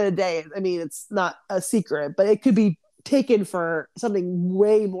the end of the day, I mean, it's not a secret, but it could be taken for something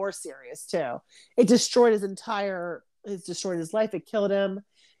way more serious too. It destroyed his life. It killed him.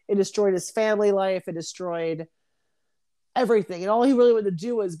 It destroyed his family life. It destroyed everything. And all he really wanted to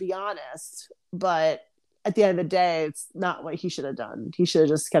do was be honest. But at the end of the day, it's not what he should have done. He should have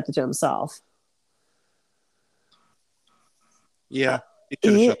just kept it to himself. Yeah.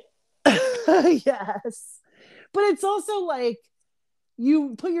 Yes. But it's also like,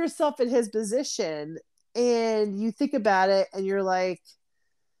 you put yourself in his position and you think about it and you're like,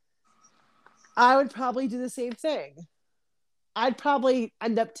 I would probably do the same thing. I'd probably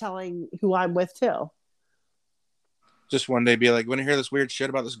end up telling who I'm with too. Just one day be like, want to hear this weird shit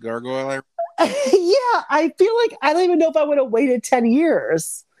about this gargoyle? Yeah, I feel like I don't even know if I would have waited 10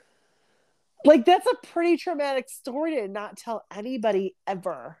 years. Like, that's a pretty traumatic story to not tell anybody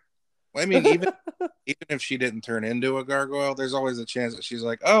ever. I mean, even if she didn't turn into a gargoyle, there's always a chance that she's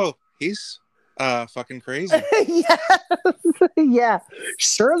like, oh, he's fucking crazy. Yeah. Yeah.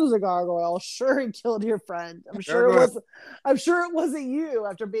 Sure, there's a gargoyle. Sure, he killed your friend. I'm sure it wasn't you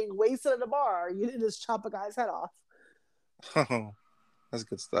after being wasted at a bar. You didn't just chop a guy's head off. Oh, that's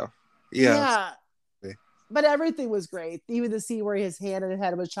good stuff. Yeah. But everything was great. Even the scene where his hand and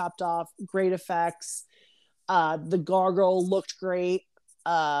head was chopped off, great effects. The gargoyle looked great.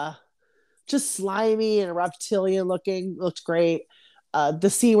 Just slimy and reptilian looking, looked great. The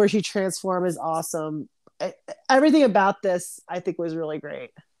scene where she transformed is awesome. Everything about this, I think, was really great.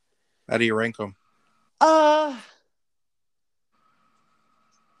 How do you rank them? I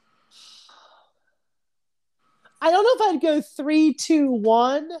don't know if I'd go 3, 2,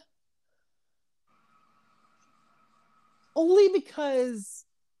 1. Only because,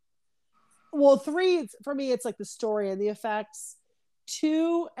 well, 3, for me, it's like the story and the effects.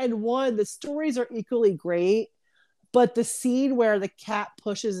 2 and 1, the stories are equally great, but the scene where the cat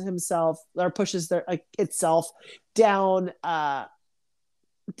pushes itself down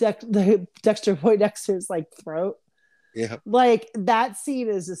Dexter Poindexter's like throat. Yeah. Like, that scene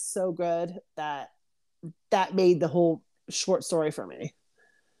is just so good that made the whole short story for me.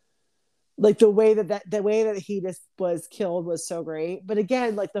 Like, the way that he just was killed was so great. But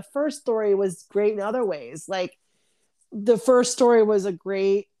again, like, the first story was great in other ways. Like, the first story was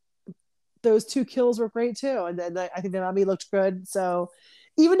those 2 kills were great too. And then I think the mummy looked good. So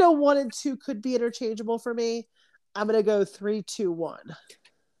even though 1 and 2 could be interchangeable for me, I'm going to go 3, 2, 1.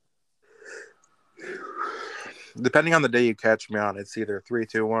 Depending on the day you catch me on, it's either 3,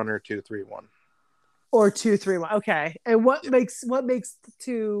 2, 1 or 2, 3, 1. Or 2, 3, 1. Okay. And what makes the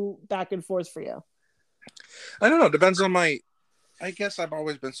 2 back and forth for you? I don't know. Depends on I guess I've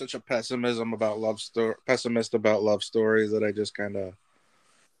always been such a pessimist about love stories that I just kind of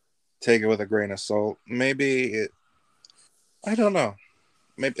take it with a grain of salt. Maybe I don't know.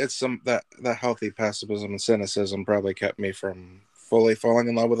 Maybe it's that healthy pessimism and cynicism probably kept me from fully falling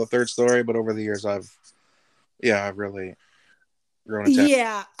in love with a third story. But over the years, I've really grown attached.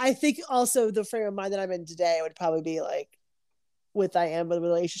 Yeah, I think also the frame of mind that I'm in today would probably be like, with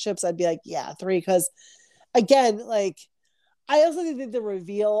relationships, I'd be like, yeah, 3, because again, like, I also think the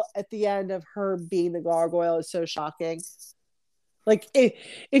reveal at the end of her being the gargoyle is so shocking. Like,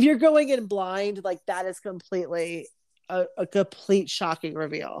 if you're going in blind, like, that is completely a complete shocking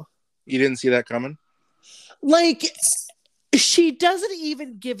reveal. You didn't see that coming? Like, she doesn't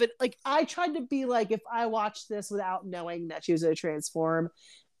even give it, like, I tried to be like, if I watched this without knowing that she was going to transform,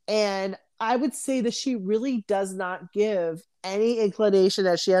 and I would say that she really does not give any inclination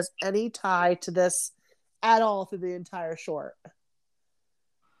that she has any tie to this at all through the entire short.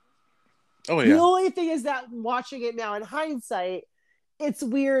 Oh, yeah. The only thing is that watching it now in hindsight, it's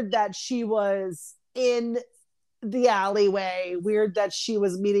weird that she was in the alleyway, weird that she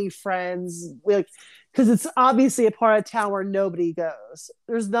was meeting friends, like, because it's obviously a part of town where nobody goes.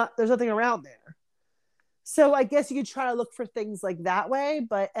 There's nothing around there. So I guess you could try to look for things like that way,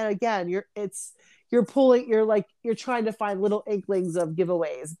 and again, you're trying to find little inklings of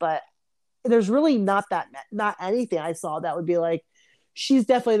giveaways, but there's really not anything I saw that would be like, she's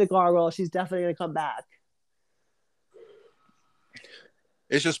definitely the gargoyle, she's definitely going to come back.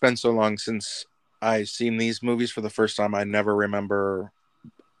 It's just been so long since I've seen these movies for the first time. I never remember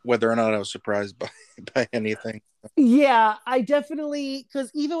whether or not I was surprised by anything. Yeah, I definitely,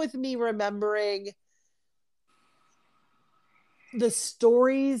 because even with me remembering the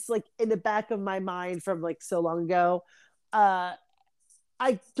stories like in the back of my mind from like so long ago, I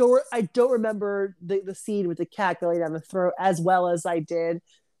don't remember the scene with the cat going down the throat as well as I did.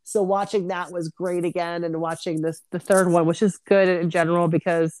 So watching that was great again, and watching the third one, which is good in general,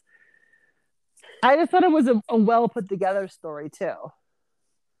 because I just thought it was a well put together story too.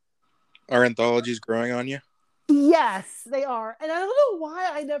 Are anthologies growing on you? Yes, they are. And I don't know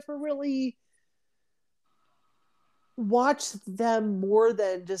why I never really watched them more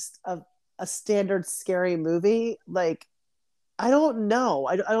than just a standard scary movie. Like, I don't know.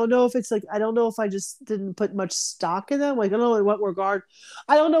 I don't know if it's like, I don't know if I just didn't put much stock in them. Like, I don't know in what regard.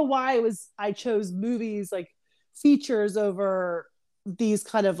 I don't know why I chose movies like features over these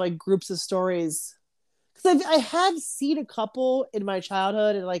kind of like groups of stories. Because I have seen a couple in my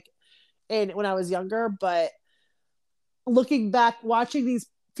childhood and when I was younger, but looking back, watching these,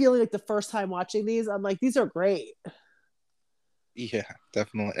 feeling like the first time watching these, I'm like, these are great. Yeah,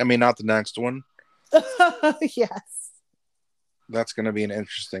 definitely. I mean, not the next one. Yes. That's going to be an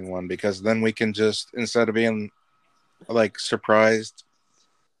interesting one because then we can just, instead of being like surprised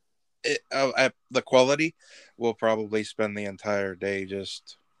at the quality, we'll probably spend the entire day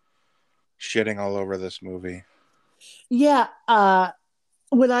just shitting all over this movie. Yeah.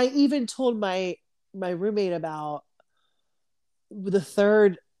 When I even told my roommate about the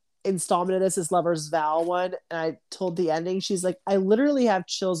third installment of this Lover's Vow one, and I told the ending, she's like, I literally have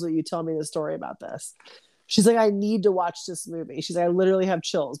chills when you tell me the story about this. She's like, I need to watch this movie. She's like, I literally have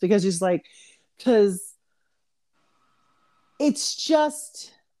chills because she's like, because it's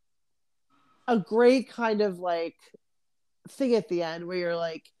just a great kind of like thing at the end where you're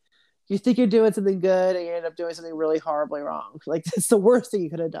like, you think you're doing something good and you end up doing something really horribly wrong. Like, it's the worst thing you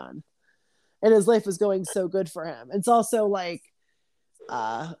could have done. And his life was going so good for him. It's also like,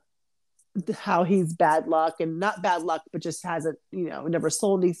 uh, how he's bad luck, and not bad luck, but just hasn't, never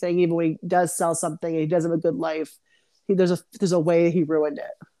sold anything. Even when he does sell something and he does have a good life, there's a way he ruined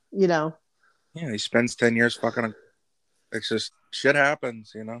it. Yeah, he spends 10 years fucking. It's just shit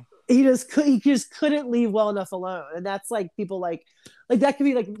happens. He just couldn't leave well enough alone, and that's like people like that could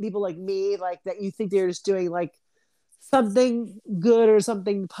be like people like me, like that you think they're just doing like something good or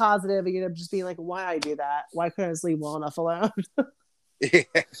something positive, and you end up just being like, why I do that? Why couldn't I just leave well enough alone? Yeah.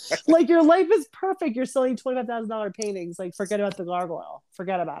 Like, your life is perfect. You're selling $25,000 paintings. Like, forget about the gargoyle.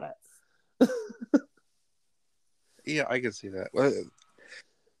 Forget about it. Yeah, I can see that. Well,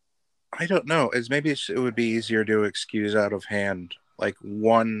 I don't know. Maybe it would be easier to excuse out of hand, like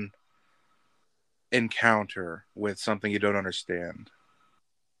one encounter with something you don't understand.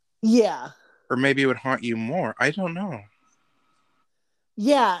 Yeah. Or maybe it would haunt you more. I don't know.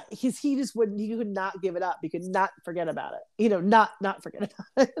 Yeah, because he could not give it up. He could not forget about it. Not forget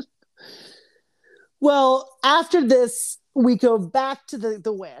about it. Well, after this, we go back to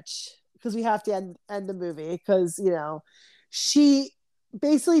the witch because we have to end the movie because, she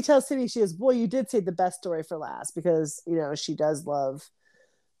basically tells Timmy, she goes, boy, you did say the best story for last because, she does love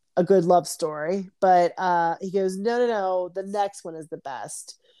a good love story. But he goes, no, the next one is the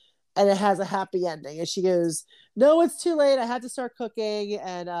best. And it has a happy ending. And she goes, no, it's too late. I had to start cooking.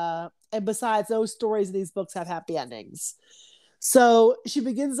 And besides, those stories in these books have happy endings. So she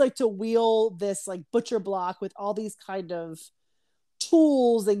begins like to wheel this like butcher block with all these kind of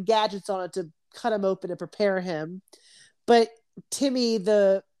tools and gadgets on it to cut him open and prepare him. But Timmy,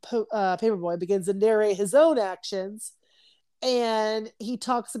 the paperboy, begins to narrate his own actions. And he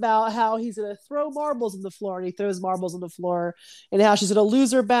talks about how he's going to throw marbles on the floor, and he throws marbles on the floor, and how she's going to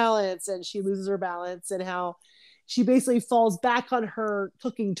lose her balance, and she loses her balance, and how she basically falls back on her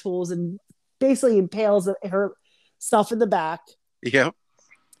cooking tools and basically impales herself in the back. Yep.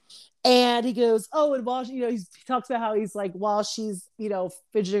 And he goes, oh, and while he talks about how he's like, while she's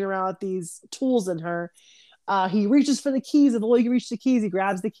fidgeting around with these tools in her, he reaches for the keys, and the way he can reach the keys, he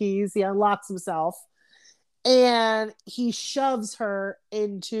grabs the keys, he unlocks himself, and he shoves her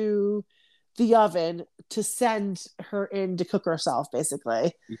into the oven to send her in to cook herself,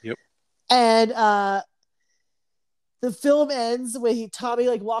 basically. Yep. And the film ends when Tommy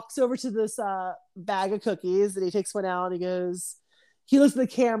like walks over to this bag of cookies, and he takes one out, and he looks at the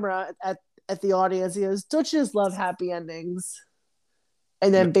camera at the audience. He goes, don't you just love happy endings?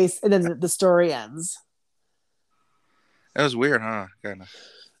 And then the story ends. That was weird, huh? Kind of.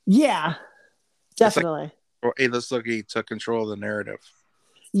 Yeah, definitely. Or hey, let's look. He took control of the narrative.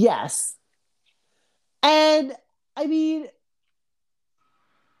 Yes, and I mean,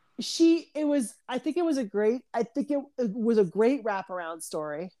 I think it was a great wraparound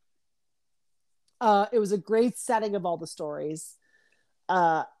story. It was a great setting of all the stories.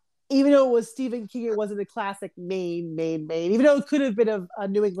 Even though it was Stephen King, it wasn't a classic Maine. Even though it could have been a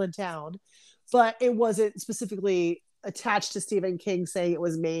New England town, but it wasn't specifically attached to Stephen King saying it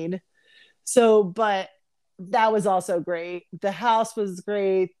was Maine. So, but that was also great. The house was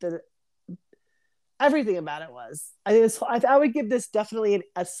great. Everything about it was. I would give this definitely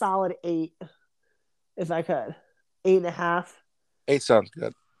a solid 8 if I could. 8.5. 8 sounds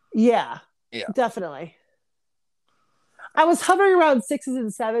good. Yeah, definitely. I was hovering around 6s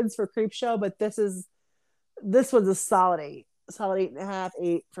and 7s for Creepshow, but this was a solid 8. Solid 8.5,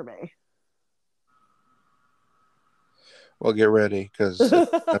 8 for me. Well, get ready because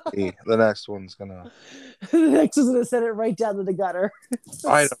the next one's gonna. The next one's gonna send it right down to the gutter.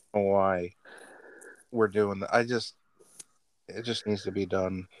 I don't know why we're doing that. It just needs to be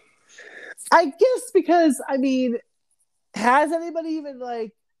done. I guess because has anybody even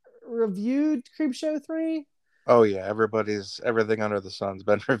like reviewed Creepshow 3? Oh yeah, everything under the sun's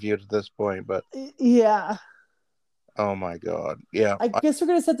been reviewed at this point, but yeah, Oh my god. Yeah. I guess we're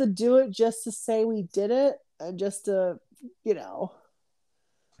gonna just have to do it just to say we did it and just to, you know,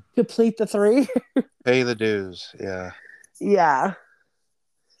 complete the 3. Pay the dues. Yeah. Yeah.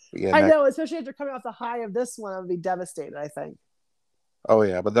 Yeah. I know, especially after coming off the high of this one, I would be devastated, I think. Oh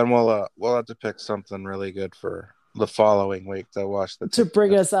yeah, but then we'll have to pick something really good for the following week to watch to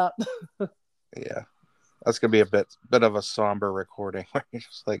bring us up. Yeah. That's gonna be a bit of a somber recording where you're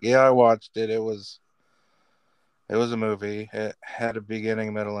just like, yeah, I watched it. It was a movie. It had a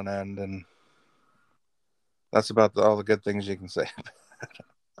beginning, middle, and end, and that's about all the good things you can say.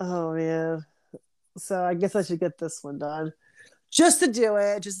 Oh man. So I guess I should get this one done. Just to do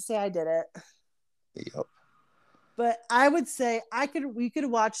it, just to say I did it. Yep. But I would say we could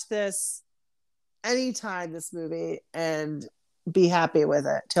watch this anytime, this movie, and be happy with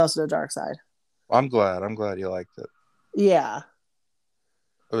it. Tales of the Darkside. I'm glad you liked it. Yeah.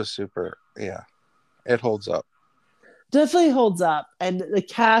 It was super. Yeah. It holds up. Definitely holds up. And the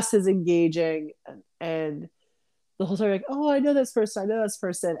cast is engaging, and the whole time like, oh, I know this person, I know this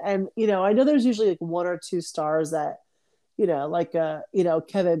person. And you know, I know there's usually like 1 or 2 stars that, you know, like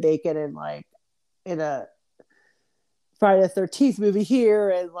Kevin Bacon and like in a Friday the 13th movie here,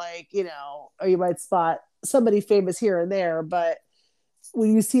 and like, you know, or you might spot somebody famous here and there, but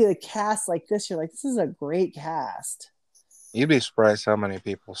when you see the cast like this, you're like, this is a great cast. You'd be surprised how many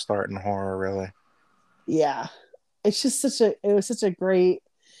people start in horror, really. Yeah. It's just it was such a great,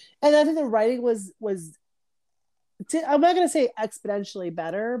 and I think the writing was I'm not going to say exponentially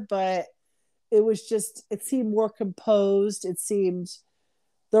better, but it seemed more composed. It seemed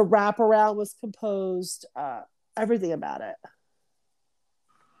the wraparound was composed, everything about it.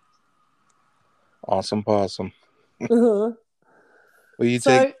 Awesome possum. Uh-huh. Well,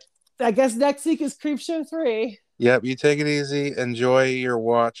 So I guess next week is Creepshow 3. Yep, you take it easy. Enjoy your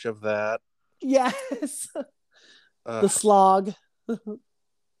watch of that. Yes. The slog.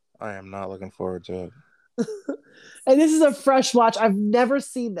 I am not looking forward to it. And this is a fresh watch. I've never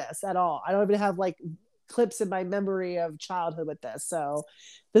seen this at all. I don't even have like clips in my memory of childhood with this. So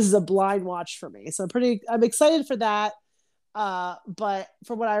this is a blind watch for me. So I'm excited for that. But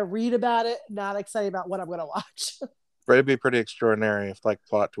from what I read about it, not excited about what I'm going to watch. But it'd be pretty extraordinary if, like,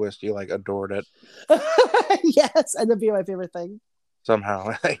 plot twist, you like adored it. Yes, and that'd be my favorite thing.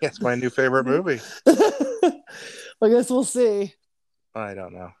 Somehow, it's my new favorite movie. I guess we'll see. I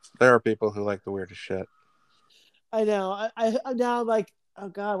don't know. There are people who like the weirdest shit. I know. I now I'm like, oh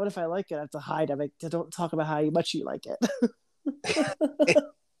god, what if I like it? I have to hide. I'm like, don't talk about how much you like it.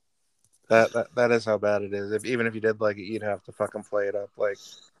 that is how bad it is. Even if you did like it, you'd have to fucking play it up. Like,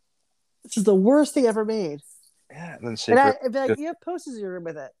 this is the worst thing ever made. Yeah, and then I'd be like, you have posters in your room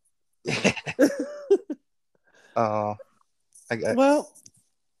with it. Well,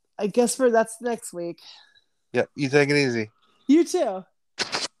 I guess that's next week. Yep, you take it easy. You too.